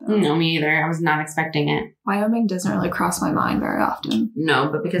thought of that though. No, me either. I was not expecting it. Wyoming doesn't really cross my mind very often. No,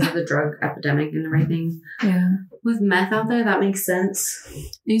 but because of the drug epidemic and everything. Yeah. With meth out there, that makes sense.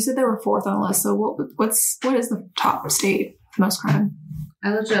 You said they were 4th on the list. So what is the top state for most crime?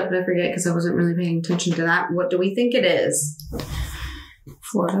 I looked it up, but I forget because I wasn't really paying attention to that. What do we think it is?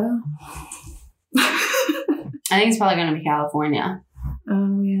 Florida. I think it's probably going to be California.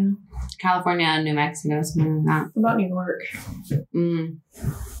 Oh, yeah. California and New Mexico, something like that. What about New York?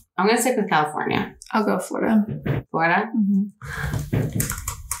 I'm going to stick with California. I'll go Florida. Florida? Mm-hmm.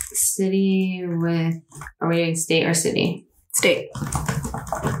 City with... Are we doing state or city? State.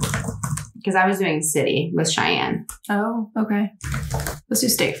 Because I was doing city with Cheyenne. Oh, okay. Let's do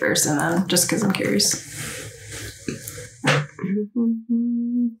state first and then, just because I'm curious.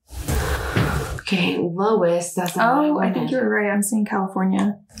 Okay, lowest. That's not I think you're right. I'm seeing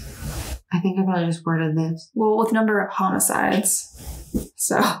California. I think I probably just worded this. Well, with number of homicides.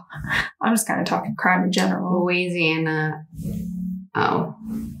 So, I'm just kind of talking crime in general. Louisiana. Oh.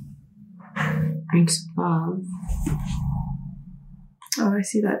 Ranks above. Oh, I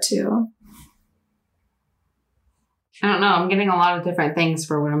see that too. I don't know. I'm getting a lot of different things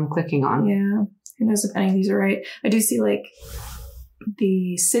for what I'm clicking on. Yeah. Who knows if any of these are right. I do see like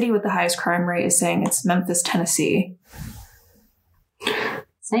the city with the highest crime rate is saying it's Memphis, Tennessee.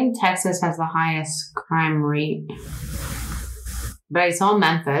 Saying Texas has the highest crime rate. But I saw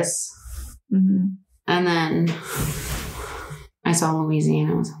Memphis. Mm-hmm. And then I saw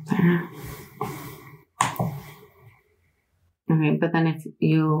Louisiana was up there. Okay, but then if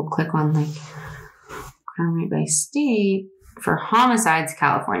you click on like crime rate by state, for homicides,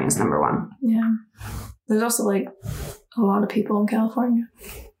 California is number 1. Yeah. There's also like a lot of people in California.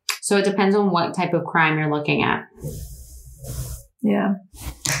 So it depends on what type of crime you're looking at. Yeah.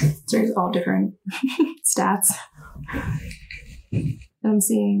 So there's all different stats. And I'm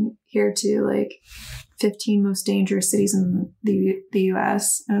seeing here too, like 15 most dangerous cities in the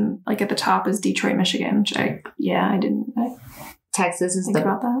U.S. And like at the top is Detroit, Michigan, which I didn't. Texas is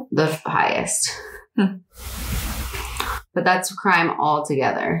about that. The highest. But that's crime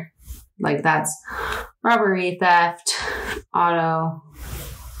altogether. Like that's robbery, theft, auto,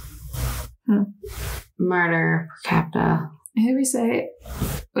 murder per capita. Who we say?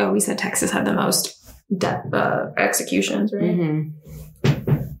 Well, we said Texas had the most executions, right?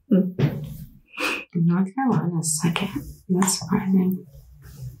 North Carolina's second. That's surprising.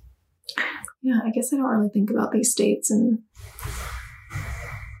 Yeah, I guess I don't really think about these states and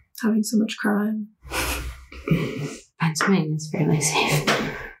having so much crime. Pennsylvania is fairly safe.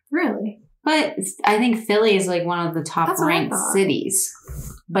 Really? But I think Philly is like one of the top ranked cities.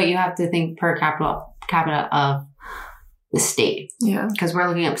 But you have to think per capita of the state. Yeah. Because we're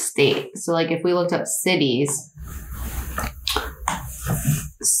looking up state. So like if we looked up cities,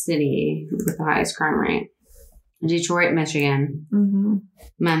 city with the highest crime rate. Detroit, Michigan. Mm-hmm.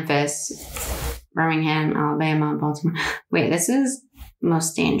 Memphis. Birmingham, Alabama, Baltimore. Wait, this is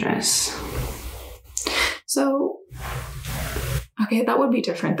most dangerous. So, okay, that would be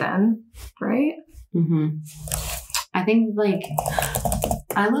different then, right? Mm-hmm. I think, like,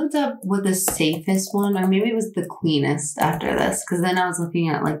 I looked up what the safest one, or maybe it was the cleanest after this, because then I was looking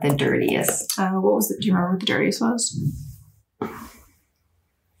at, like, the dirtiest. What was it? Do you remember what the dirtiest was?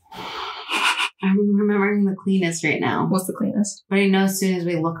 I'm remembering the cleanest right now. What's the cleanest? But I know as soon as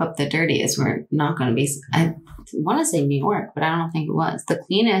we look up the dirtiest, we're not going to be... I want to say New York, but I don't think it was. The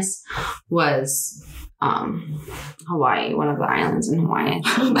cleanest was... Hawaii, one of the islands in Hawaii.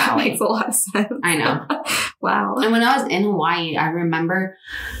 That makes a lot of sense. I know. Wow. And when I was in Hawaii, I remember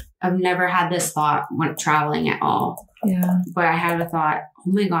I've never had this thought when traveling at all. Yeah. But I had a thought,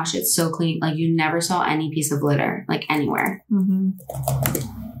 oh my gosh, it's so clean. Like you never saw any piece of litter, like anywhere. Mm-hmm.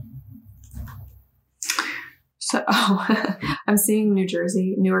 So, I'm seeing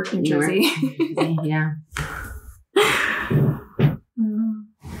Newark, New Jersey. Yeah.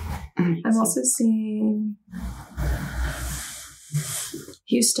 I'm also seeing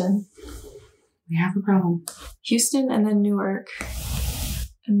Houston. We have a problem. Houston and then Newark.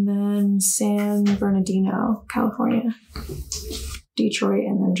 And then San Bernardino, California. Detroit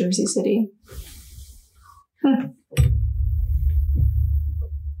and then Jersey City.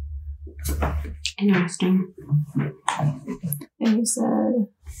 Interesting. And you said...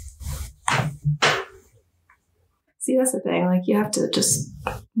 See, that's the thing. Like, you have to just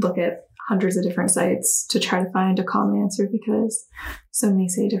look at hundreds of different sites to try to find a common answer because so many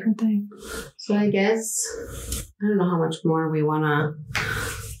say different things. So I guess, I don't know how much more we want to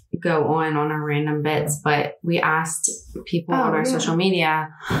go on our random bits, but we asked people on our social media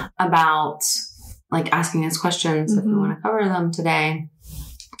about like asking us questions if we want to cover them today.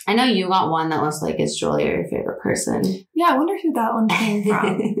 I know you got one that was like, is Julia your favorite person? Yeah, I wonder who that one came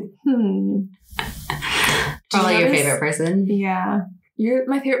from. Probably your favorite person. Yeah. You're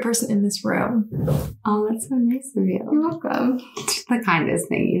my favorite person in this room. Oh, that's so nice of you. You're welcome. It's the kindest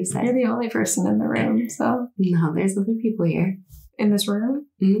thing you've said. You're the only person in the room, so. No, there's other people here. In this room?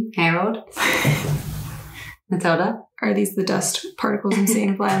 Mm-hmm. Harold. Matilda. Are these the dust particles I'm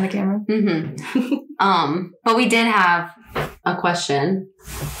seeing fly on the camera? Mm-hmm. But we did have a question.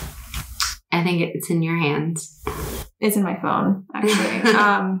 I think it's in your hands. It's in my phone, actually.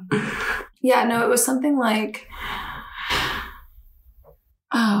 Yeah, no, it was something like...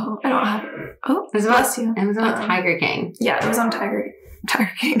 Oh, I don't have... Oh, it was bless you. It was about Tiger King. Yeah, it was on Tiger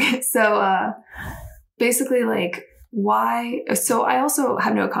King. So, basically, like, why... So, I also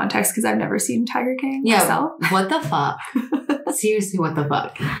have no context because I've never seen Tiger King myself. What the fuck? Seriously, what the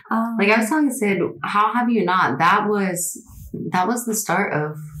fuck? Like, I was telling Sid, how have you not? That was the start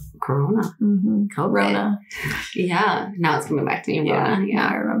of Corona. Mm-hmm. COVID. Rona. Yeah. Now it's coming back to me. Rona. Yeah,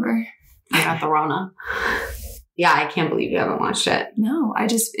 I remember. I got the Rona. Yeah, I can't believe you haven't watched it. No,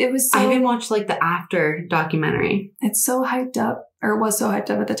 it was so... I even watched, like, the after documentary. It's so hyped up, or it was so hyped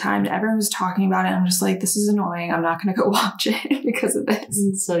up at the time. Everyone was talking about it. I'm just like, this is annoying. I'm not going to go watch it because of this.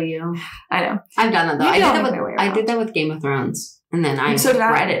 It's so you. I know. I've done that, though. I did that with Game of Thrones. And then I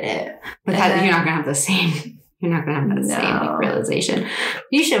regretted it. But you're not going to have the same... You're not going to have that same like, realization.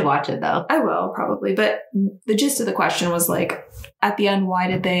 You should watch it, though. I will, probably. But the gist of the question was, like, at the end, why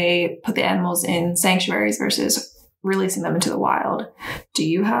did they put the animals in sanctuaries versus releasing them into the wild? Do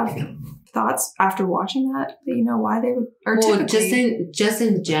you have thoughts after watching that you know why they would? Or well, just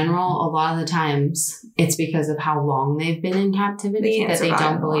in general, a lot of the times it's because of how long they've been in captivity that they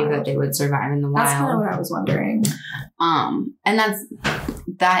don't believe that they would survive in the wild. That's kind of what I was wondering. And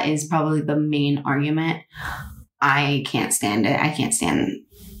that is probably the main argument. I can't stand it. I can't stand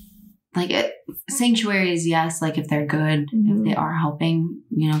like it. Sanctuaries, yes, like if they're good, if they are helping,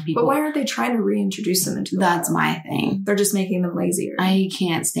 people. But why aren't they trying to reintroduce them into the That's wild? my thing. They're just making them lazier. I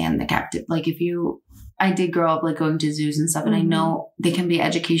can't stand the captive. Like I did grow up like going to zoos and stuff, and I know they can be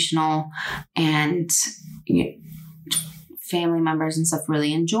educational, and family members and stuff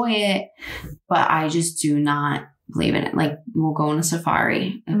really enjoy it, but I just do not believe in it. Like we'll go on a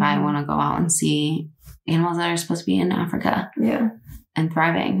safari if I want to go out and see animals that are supposed to be in Africa. Yeah. And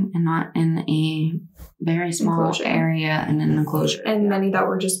thriving and not in a very small area in an enclosure. And many that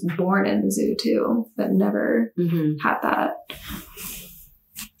were just born in the zoo too, that never had that.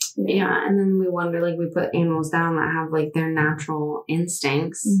 Yeah. And then we wonder, like, we put animals down that have like their natural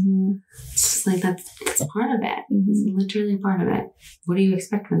instincts. It's just like that's part of it. It's literally part of it. What do you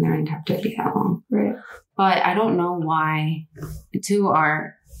expect when they're in captivity that long? Right. But I don't know why. To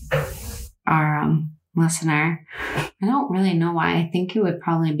our listener, I don't really know why. I think it would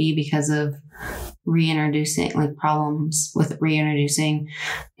probably be because of reintroducing, like problems with reintroducing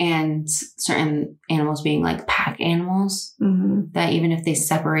and certain animals being like pack animals that even if they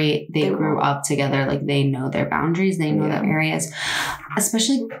separate, they grew up together. Like they know their boundaries, they know their areas,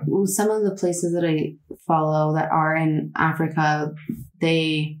 especially some of the places that I follow that are in Africa,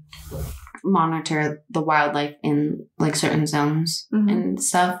 they monitor the wildlife in like certain zones and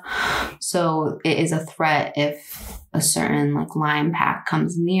stuff. So it is a threat if a certain like lion pack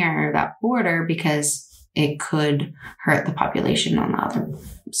comes near that border because it could hurt the population on the other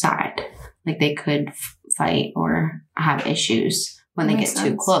side. Like they could fight or have issues when they get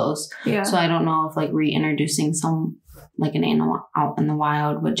too close. Yeah. So I don't know if like reintroducing some like an animal out in the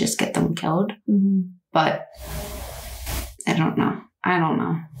wild would just get them killed. But I don't know.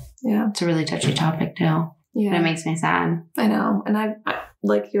 Yeah. It's a really touchy topic too. Yeah. And it makes me sad. I know. And I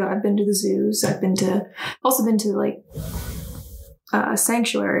like you, I've been to the zoos. I've also been to like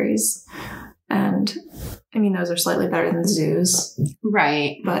sanctuaries. And I mean, those are slightly better than zoos.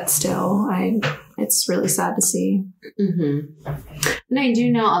 Right. But still, it's really sad to see. Mm-hmm. And I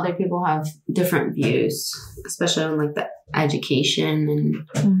do know other people have different views, especially on like the education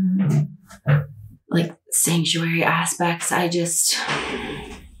and like sanctuary aspects. I don't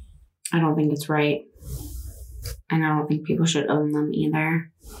think it's right. And I don't think people should own them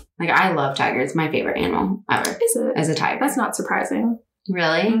either. Like, I love tigers. It's my favorite animal ever. Is it? As a tiger. That's not surprising.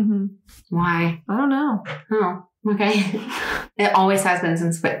 Really? Mm-hmm. Why? I don't know. Oh, okay. It always has been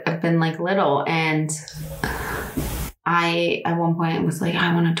since I've been like little. And I, at one point, was like,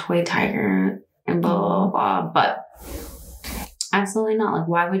 I want a toy tiger and blah, blah, blah. But absolutely not. Like,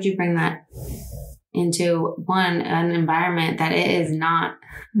 why would you bring that into an environment that it is not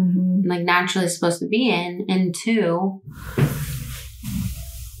like naturally supposed to be in? And two,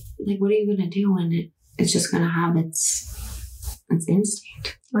 like, what are you going to do when it's just going to have its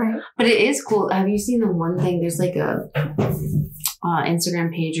instinct? Right. But it is cool. Have you seen the one thing? There's like a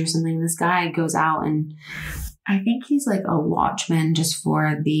Instagram page or something. This guy goes out and I think he's like a watchman just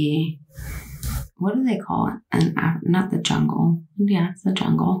for the, what do they call it? Not the jungle. Yeah, it's the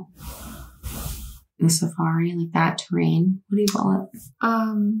jungle. The safari, like that terrain. What do you call it?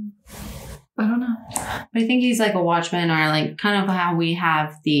 I don't know. But I think he's like a watchman, or like kind of how we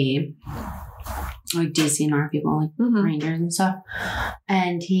have the like DCNR people, like rangers and stuff.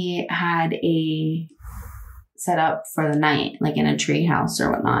 And he had a set up for the night, like in a tree house or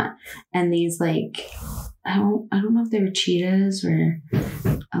whatnot. And these like, I don't know if they were cheetahs or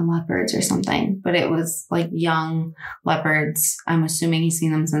leopards or something, but it was like young leopards. I'm assuming he's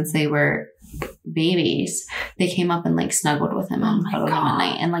seen them since they were babies. They came up and like snuggled with him and cuddled him at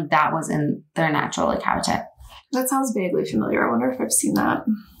night, and like that was in their natural like habitat. That sounds vaguely familiar. I wonder if I've seen that.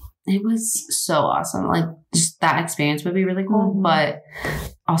 It was so awesome. Like, just that experience would be really cool, but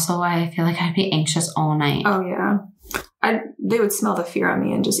also I feel like I'd be anxious all night. Oh yeah, they would smell the fear on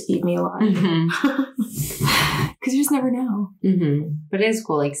me and just eat me alive. Because you just never know. But it is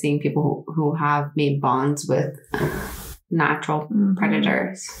cool, like seeing people who have made bonds with natural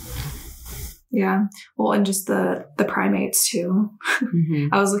predators. Yeah. Well, and just the primates too.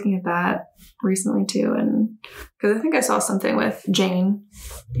 I was looking at that recently too, and because I think I saw something with Jane,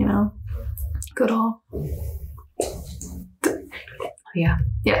 Goodall. Yeah.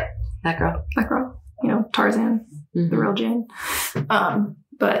 That girl, Tarzan, the real Jane.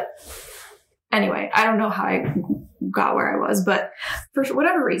 But anyway, I don't know how I got where I was, but for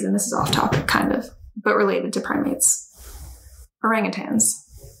whatever reason, this is off topic kind of, but related to primates. Orangutans.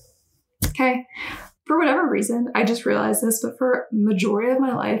 Okay. For whatever reason, I just realized this, but for majority of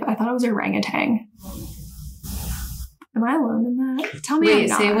my life, I thought it was orangutan. Am I alone in that? Tell me. Wait,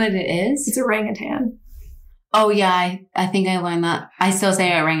 say what it is. It's orangutan. Oh yeah, I think I learned that. I still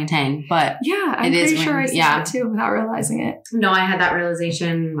say orangutan, but yeah, I'm pretty sure I said it too without realizing it. No, I had that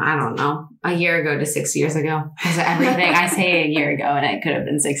realization, I don't know, a year ago to 6 years ago. Because everything I say a year ago, and it could have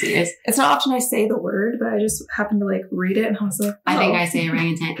been 6 years. It's not often I say the word, but I just happened to like read it, and I was like, I think I say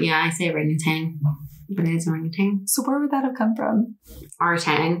orangutan. Yeah, I say orangutan. But it is orangutan. So where would that have come from? Our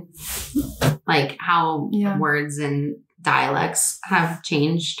tang. Like how words and dialects have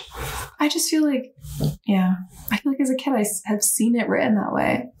changed. I just feel like, I feel like as a kid I have seen it written that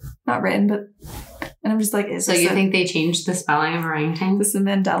way. Not written, but, and I'm just like, so you think they changed the spelling of orangutan? Is this a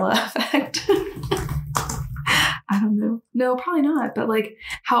Mandela effect? I don't know. No, probably not. But like,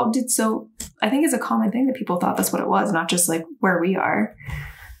 I think it's a common thing that people thought that's what it was, not just like where we are.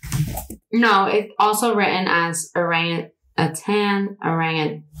 No, it's also written as orangutan,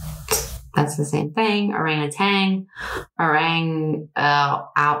 that's the same thing. Orangutan,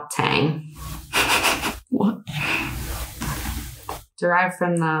 outtang. What? Derived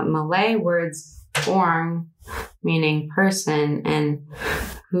from the Malay words orang, meaning person, and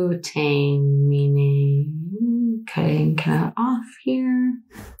hutang, meaning cut off here.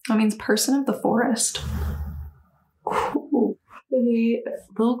 That means person of the forest. Cool. The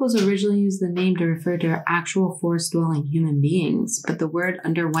locals originally used the name to refer to actual forest-dwelling human beings, but the word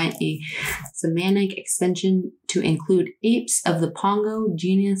underwent a semantic extension to include apes of the Pongo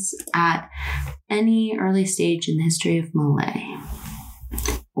genus at any early stage in the history of Malay.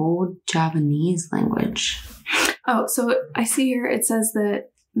 Old Javanese language. Oh, so I see here it says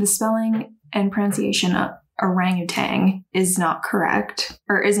that the spelling and pronunciation of orangutan is not correct,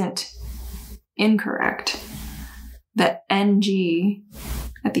 or isn't incorrect. The NG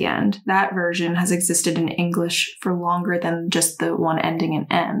at the end, that version has existed in English for longer than just the one ending in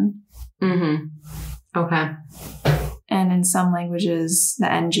N. Okay. And in some languages,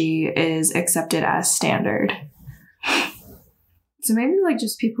 the NG is accepted as standard. So maybe like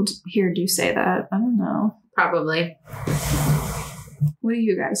just people here do say that. I don't know. Probably. What do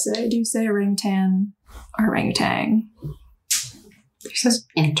you guys say? Do you say orangutan or orangutan? They're such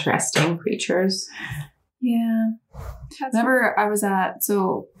interesting creatures. Yeah. Whenever I was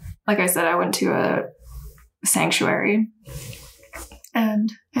so like I said, I went to a sanctuary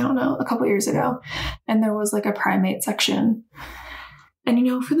and I don't know, a couple years ago, and there was like a primate section. And, you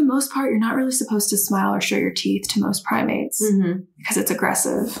know, for the most part, you're not really supposed to smile or show your teeth to most primates because it's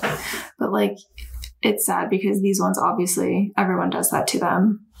aggressive. But, like, it's sad because these ones, obviously, everyone does that to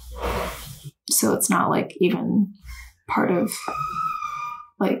them. So it's not, like, even part of,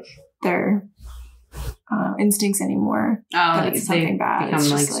 like, their instincts anymore. Oh, that it's something bad. Become,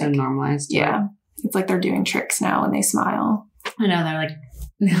 it's like, just, so normalized. Yeah. It's like they're doing tricks now when they smile. I know, they're like...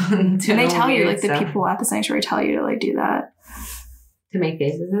 and they tell you, like, the people at the sanctuary tell you to, like, do that. To make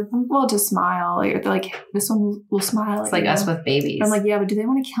faces at them? Well, to smile. Like, they're like, this one will smile. It's like us with babies. I'm like, yeah, but do they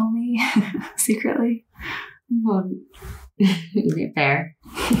want to kill me secretly? Well, fair.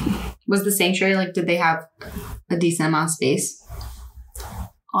 Was the sanctuary, like, did they have a decent amount of space?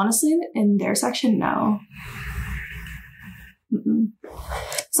 Honestly, in their section, no. Mm-mm.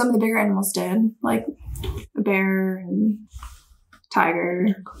 Some of the bigger animals did, like a bear and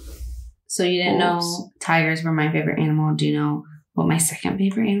tiger. So you didn't know tigers were my favorite animal. Do you know what my second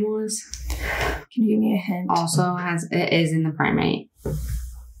favorite animal is? Can you give me a hint? Also it is in the primate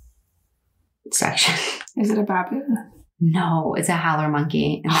section. Is it a baboon? No, it's a howler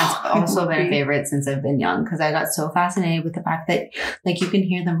monkey. And that's also been a favorite since I've been young because I got so fascinated with the fact that like you can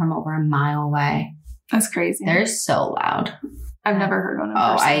hear them from over a mile away. That's crazy. They're so loud. I've never heard one in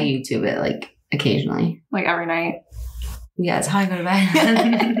person. I YouTube it like occasionally. Like every night? Yeah, it's how I go to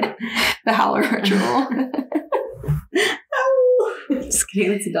bed. The howler ritual. Just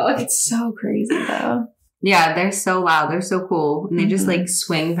kidding, it's a dog. It's so crazy though. Yeah, they're so loud. They're so cool. And they just like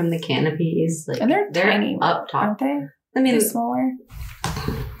swing from the canopies. Like, and they're tiny up top. Aren't they? I mean, they're smaller.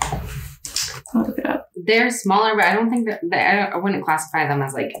 I'll look it up. They're smaller, but I don't think I wouldn't classify them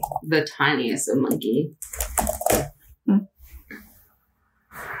as like the tiniest of monkey.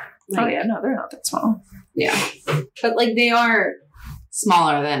 Like, oh yeah, no, they're not that small. Yeah. But like they are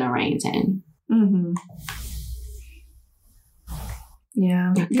smaller than orangutan. Mm-hmm.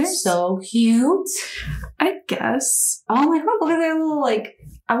 Yeah. They're so cute. I guess. Oh my god, look at their little like...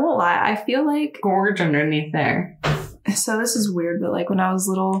 I won't lie, I feel like... gorge underneath there. So this is weird, but like when I was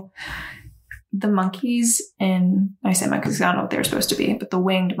little, the monkeys in... I say monkeys because I don't know what they were supposed to be, but the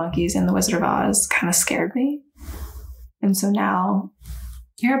winged monkeys in The Wizard of Oz kind of scared me. And so now...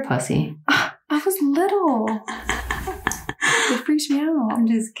 You're a pussy. I was little. It freaked me out. I'm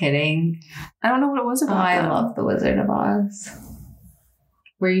just kidding. I don't know what it was about. I love The Wizard of Oz.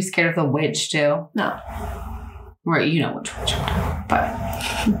 Were you scared of the witch too? No. Or you know which witch. But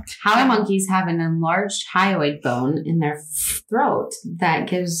howler monkeys have an enlarged hyoid bone in their throat that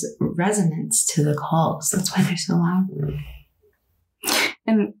gives resonance to the calls. That's why they're so loud.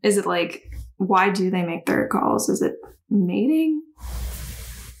 And is it like, why do they make their calls? Is it mating?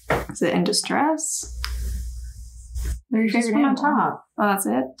 Is it in distress? They're your favorite animal. On top. Oh, that's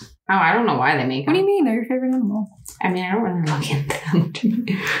it? Oh, I don't know why they make them. What do you mean? They're your favorite animal. I mean, I don't really look into them.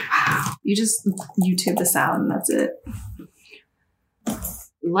 Wow. You just YouTube the sound and that's it.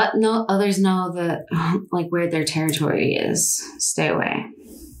 Let others know that, like, where their territory is. Stay away.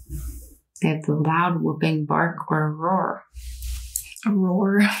 They have the loud whooping bark or a roar. A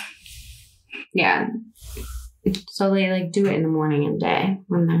roar. Yeah. So they like do it in the morning and day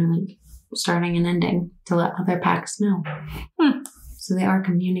when they're like starting and ending to let other packs know. So they are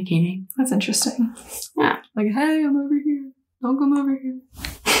communicating. That's interesting. Yeah. Like, hey, I'm over here. Don't come over here.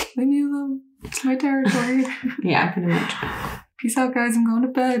 Leave me alone. It's my territory. Yeah, pretty much. Peace out, guys. I'm going to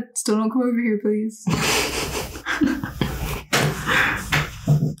bed. Still don't come over here, please.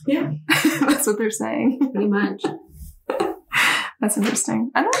 Yeah. That's what they're saying. Pretty much. That's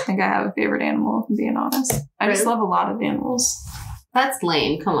interesting. I don't think I have a favorite animal, if I'm being honest. I just love a lot of animals. That's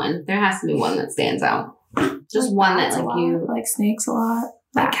lame. Come on. There has to be one that stands out. Just like one that like you... like snakes a lot.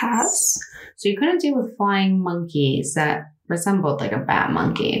 Like cats. So you couldn't deal with flying monkeys that resembled like a bat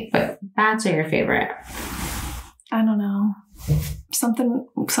monkey, but bats are your favorite. I don't know. Something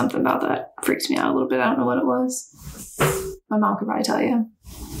about that freaks me out a little bit. I don't know what it was. My mom could probably tell you.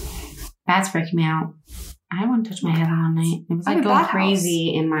 Bats freak me out. I wouldn't touch my head all night. It was like going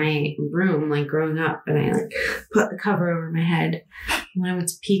crazy in my room, like growing up, and I like put the cover over my head. When I went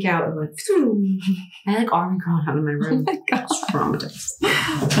to peek out, it went, I like arm crawled out of my room. Oh my God. Traumatized.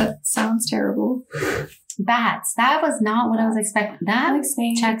 That sounds terrible. Bats. That was not what I was expecting. That like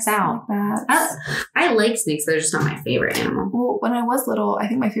snakes, checks out. Like bats. I like snakes, but they're just not my favorite animal. Well, when I was little, I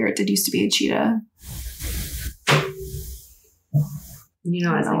think my favorite did used to be a cheetah. You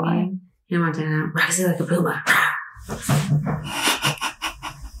know what I was thinking? Hannah Montana. Roxy like a puma.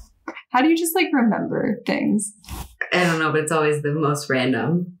 How do you just like remember things? I don't know, but it's always the most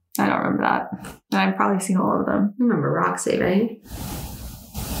random. I don't remember that. And I've probably seen all of them. You remember Roxy, right?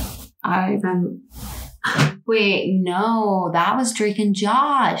 Wait, no, that was Drake and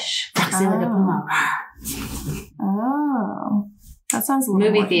Josh. Roxy like a puma. Oh, that sounds a little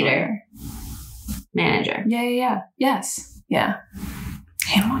movie more theater familiar. manager. Yeah. Yes. Yeah.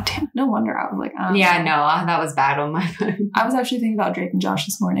 Hannah Montana. No wonder I was like, yeah, no, that was bad on my phone. I was actually thinking about Drake and Josh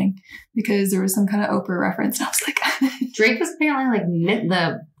this morning because there was some kind of Oprah reference, and I was like, Drake was apparently like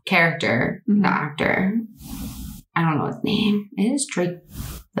the character, the actor. I don't know his name. It is Drake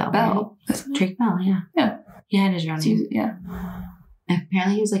Bell. Right? Drake Bell, yeah. Yeah, it is your name. Yeah.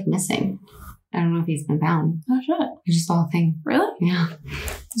 Apparently he was like missing. I don't know if he's been found. Oh, shit. I just saw a thing. Really? Yeah.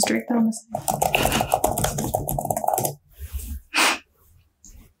 Is Drake Bell missing?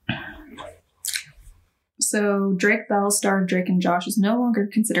 So Drake Bell, star of Drake and Josh, is no longer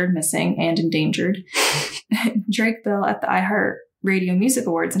considered missing and endangered. Drake Bell at the iHeart Radio Music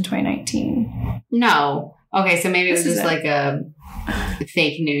Awards in 2019. No. Okay, so maybe it was just it. like a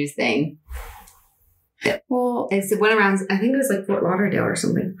fake news thing. Well, it went around, I think it was like Fort Lauderdale or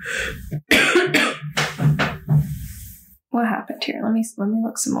something. what happened here? Let me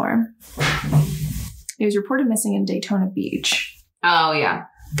look some more. He was reported missing in Daytona Beach. Oh, yeah.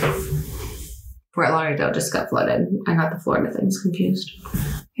 Fort Lauderdale just got flooded. I got the Florida things confused.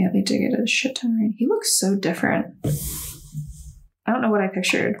 Yeah, they did get a shit ton of rain. He looks so different. I don't know what I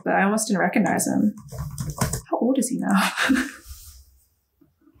pictured, but I almost didn't recognize him. How old is he now?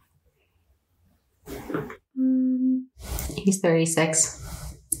 He's 36.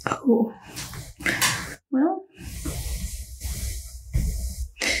 Oh. Well.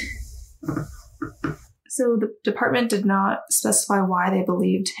 So the department did not specify why they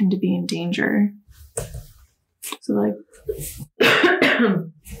believed him to be in danger. So like...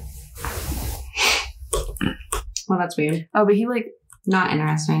 Well, that's weird. Oh, but he like... Not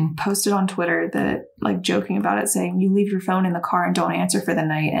interesting. Posted on Twitter that, like, joking about it, saying, you leave your phone in the car and don't answer for the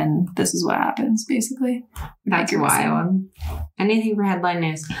night, and this is what happens, basically. That's wild. Anything for headline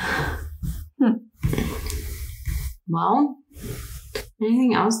news. Well,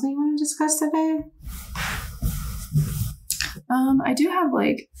 anything else that you want to discuss today? I did have,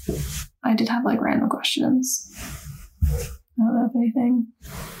 like, random questions. I don't know if anything...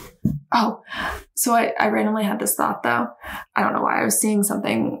 Oh, so I randomly had this thought, though. I don't know why. I was seeing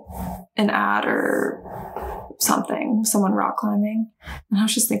something, an ad or something, someone rock climbing. And I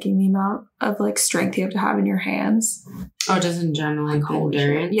was just thinking the amount of, like, strength you have to have in your hands. Oh, just in general, like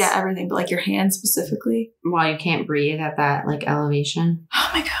endurance? Yeah, everything, but, like, your hands specifically. While you can't breathe at that, like, elevation.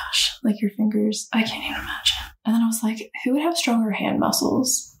 Oh, my gosh. Like, your fingers. I can't even imagine. And then I was like, who would have stronger hand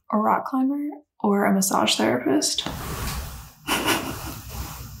muscles? A rock climber or a massage therapist?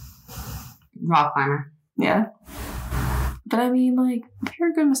 Rock climber. Yeah. But I mean, like, if you're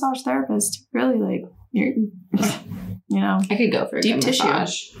a good massage therapist, really, like, you're, you know. I could go for a deep good tissue.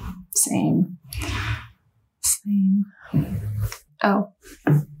 massage. Same. Oh,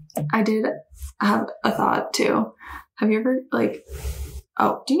 I did have a thought, too. Have you ever, like,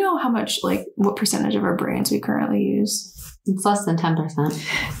 do you know how much, like, what percentage of our brains we currently use? It's less than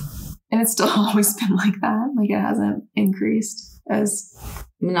 10%. And it's still always been like that? Like, it hasn't increased as...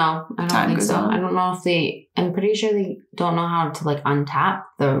 No, I don't think so. On. I don't know if I'm pretty sure they don't know how to like untap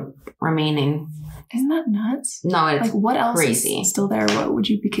the remaining. Isn't that nuts? No, it's like what else crazy. Is still there? What would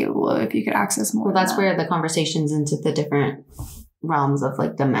you be capable of if you could access more? Well, that's where the conversations into the different realms of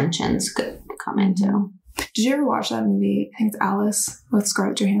like dimensions could come into. Did you ever watch that movie? I think it's Alice with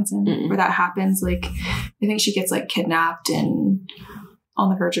Scarlett Johansson, where that happens. Like, I think she gets like kidnapped and on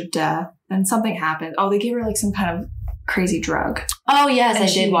the verge of death, and something happened. Oh, they gave her like some kind of crazy drug. Oh yes, and I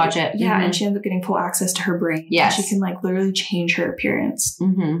did watch it. Yeah, and she ends up getting full access to her brain. Yes, and she can like literally change her appearance.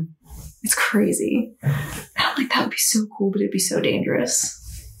 It's crazy. And I'm like, that would be so cool, but it'd be so dangerous.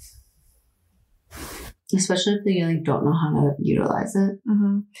 Especially if you like don't know how to utilize it.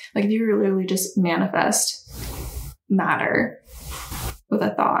 Like if you were literally just manifest matter with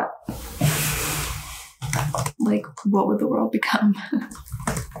a thought, like what would the world become? I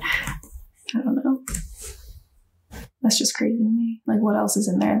don't know. That's just crazy to me. Like, what else is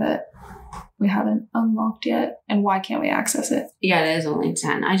in there that we haven't unlocked yet. And why can't we access it? Yeah, it is only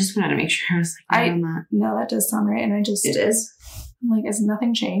 10. I just wanted to make sure I was like, on that. No, that does sound right. And I just... It is. I'm like, has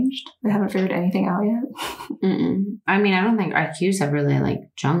nothing changed? They haven't figured anything out yet? I mean, I don't think IQs have really like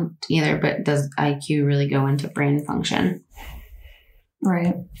jumped either, but does IQ really go into brain function?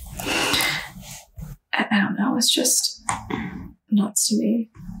 Right. I don't know. It's just nuts to me.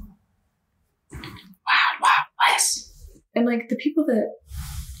 Wow. Yes. And like the people that,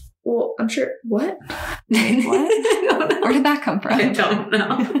 well, I'm sure, what? What? I don't know. Where did that come from? I don't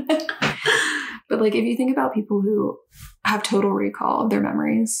know. But like, if you think about people who have total recall of their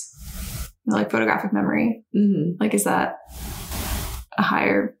memories, like photographic memory, like, is that a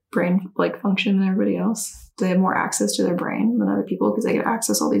higher brain like function than everybody else? Do they have more access to their brain than other people because they get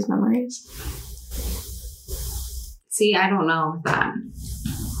access all these memories? See, I don't know that.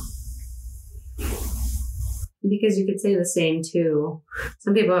 Because you could say the same too.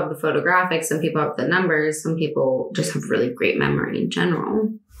 Some people have the photographic, some people have the numbers, some people just have really great memory in general.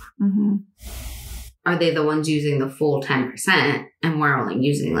 Are they the ones using the full 10% and we're only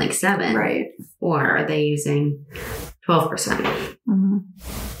using like 7? Right. Or are they using 12%?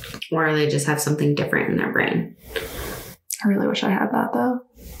 Or they just have something different in their brain? I really wish I had that though.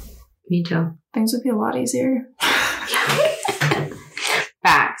 Me too. Things would be a lot easier.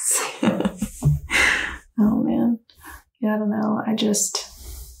 Facts. Oh man. Yeah, I don't know. I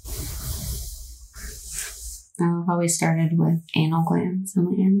love how we started with anal glands and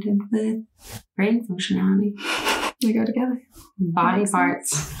we ended with brain functionality. We go together. Body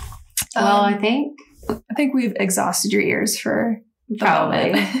parts. Well, I think we've exhausted your ears for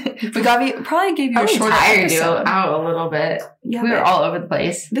probably. We probably gave you a shorter episode. Out a little bit. Yeah, we were all over the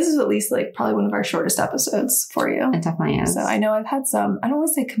place. This is at least like probably one of our shortest episodes for you. It definitely is. So I know I've had some, I don't want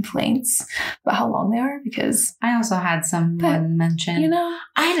to say complaints about how long they are because I also had someone mention, you know,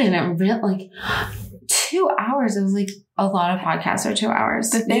 I didn't really like 2 hours. It was like a lot of podcasts are 2 hours.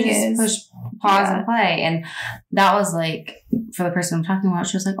 The thing is, push pause and play. And that was like, for the person I'm talking about,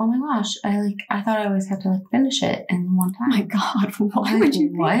 she was like, oh my gosh, I thought I always had to like finish it in one time. Oh my God, why would you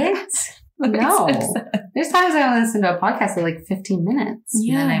what? No. There's times I only listen to a podcast for like 15 minutes.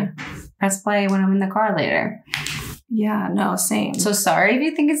 Yeah. And then I press play when I'm in the car later. Yeah, no, same. So sorry if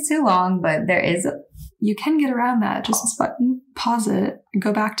you think it's too long, but you can get around that. Just button, pause it, and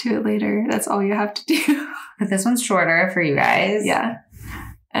go back to it later. That's all you have to do. But this one's shorter for you guys. Yeah.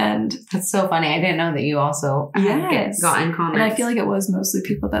 And that's so funny. I didn't know that you also had gotten comments. And I feel like it was mostly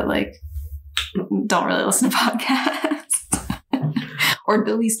people that like don't really listen to podcasts. Or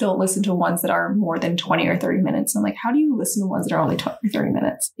at least don't listen to ones that are more than 20 or 30 minutes. And I'm like, how do you listen to ones that are only 20 or 30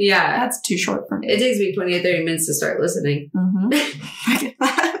 minutes? Yeah. That's too short for me. It takes me 20 or 30 minutes to start listening. I get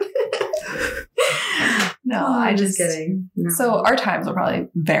that. No, I'm just kidding. No. So our times will probably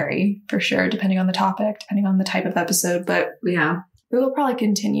vary for sure, depending on the topic, depending on the type of episode. But yeah, we will probably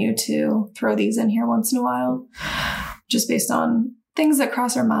continue to throw these in here once in a while, just based on things that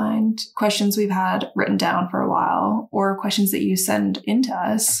cross our mind, questions we've had written down for a while, or questions that you send into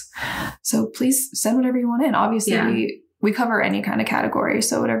us. So please send whatever you want in. Obviously, we cover any kind of category,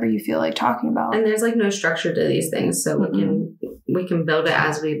 so whatever you feel like talking about. And there's like no structure to these things, so we can build it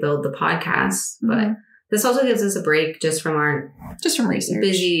as we build the podcast. But this also gives us a break just from research,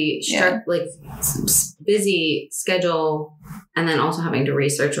 busy busy schedule, and then also having to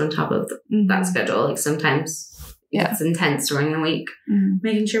research on top of that schedule. Like sometimes. Yeah, it's intense during the week,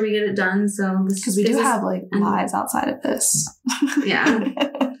 making sure we get it done. So because we do have like lives outside of this. Yeah,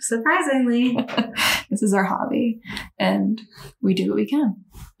 surprisingly, this is our hobby, and we do what we can.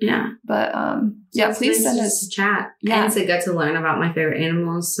 Yeah, but yeah, please send us chat. Yeah, I also got to learn about my favorite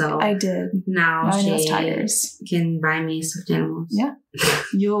animals. So I did. Now I she know tigers can buy me stuffed animals. Yeah,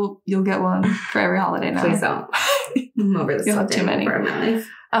 you'll get one for every holiday now. Please don't. I'm over the stuffed animal part of my life.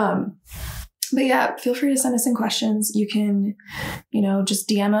 But yeah, feel free to send us in questions. You can, just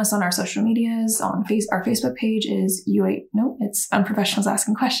DM us on our social medias. On our Facebook page is it's Unprofessionals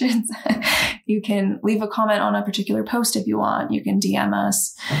Asking Questions. You can leave a comment on a particular post if you want. You can DM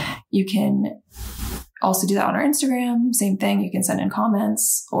us. You can also do that on our Instagram. Same thing. You can send in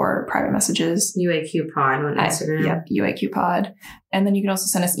comments or private messages. UAQ Pod on Instagram. Yep, UAQ Pod. And then you can also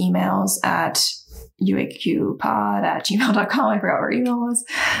send us emails at uaqpod@gmail.com. I forgot what our email was.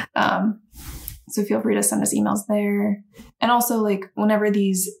 So feel free to send us emails there. And also, like, whenever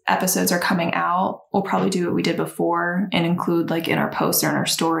these episodes are coming out, we'll probably do what we did before and include, like, in our post or in our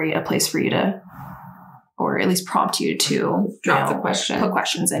story, a place for you to, or at least prompt you to drop the question. Put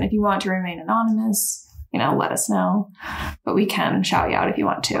questions in. If you want to remain anonymous, let us know. But we can shout you out if you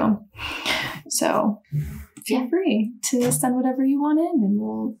want to. So feel free to send whatever you want in and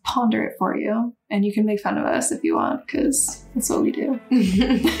we'll ponder it for you. And you can make fun of us if you want, because that's what we do.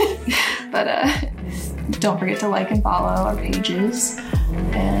 But don't forget to like and follow our pages.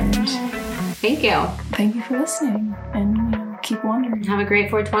 And thank you. Thank you for listening. And keep wondering. Have a great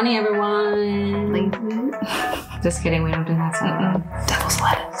 420, everyone. Thank you. Just kidding. We don't do that. Devil's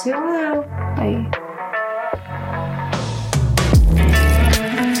lettuce. Toodaloo. Bye.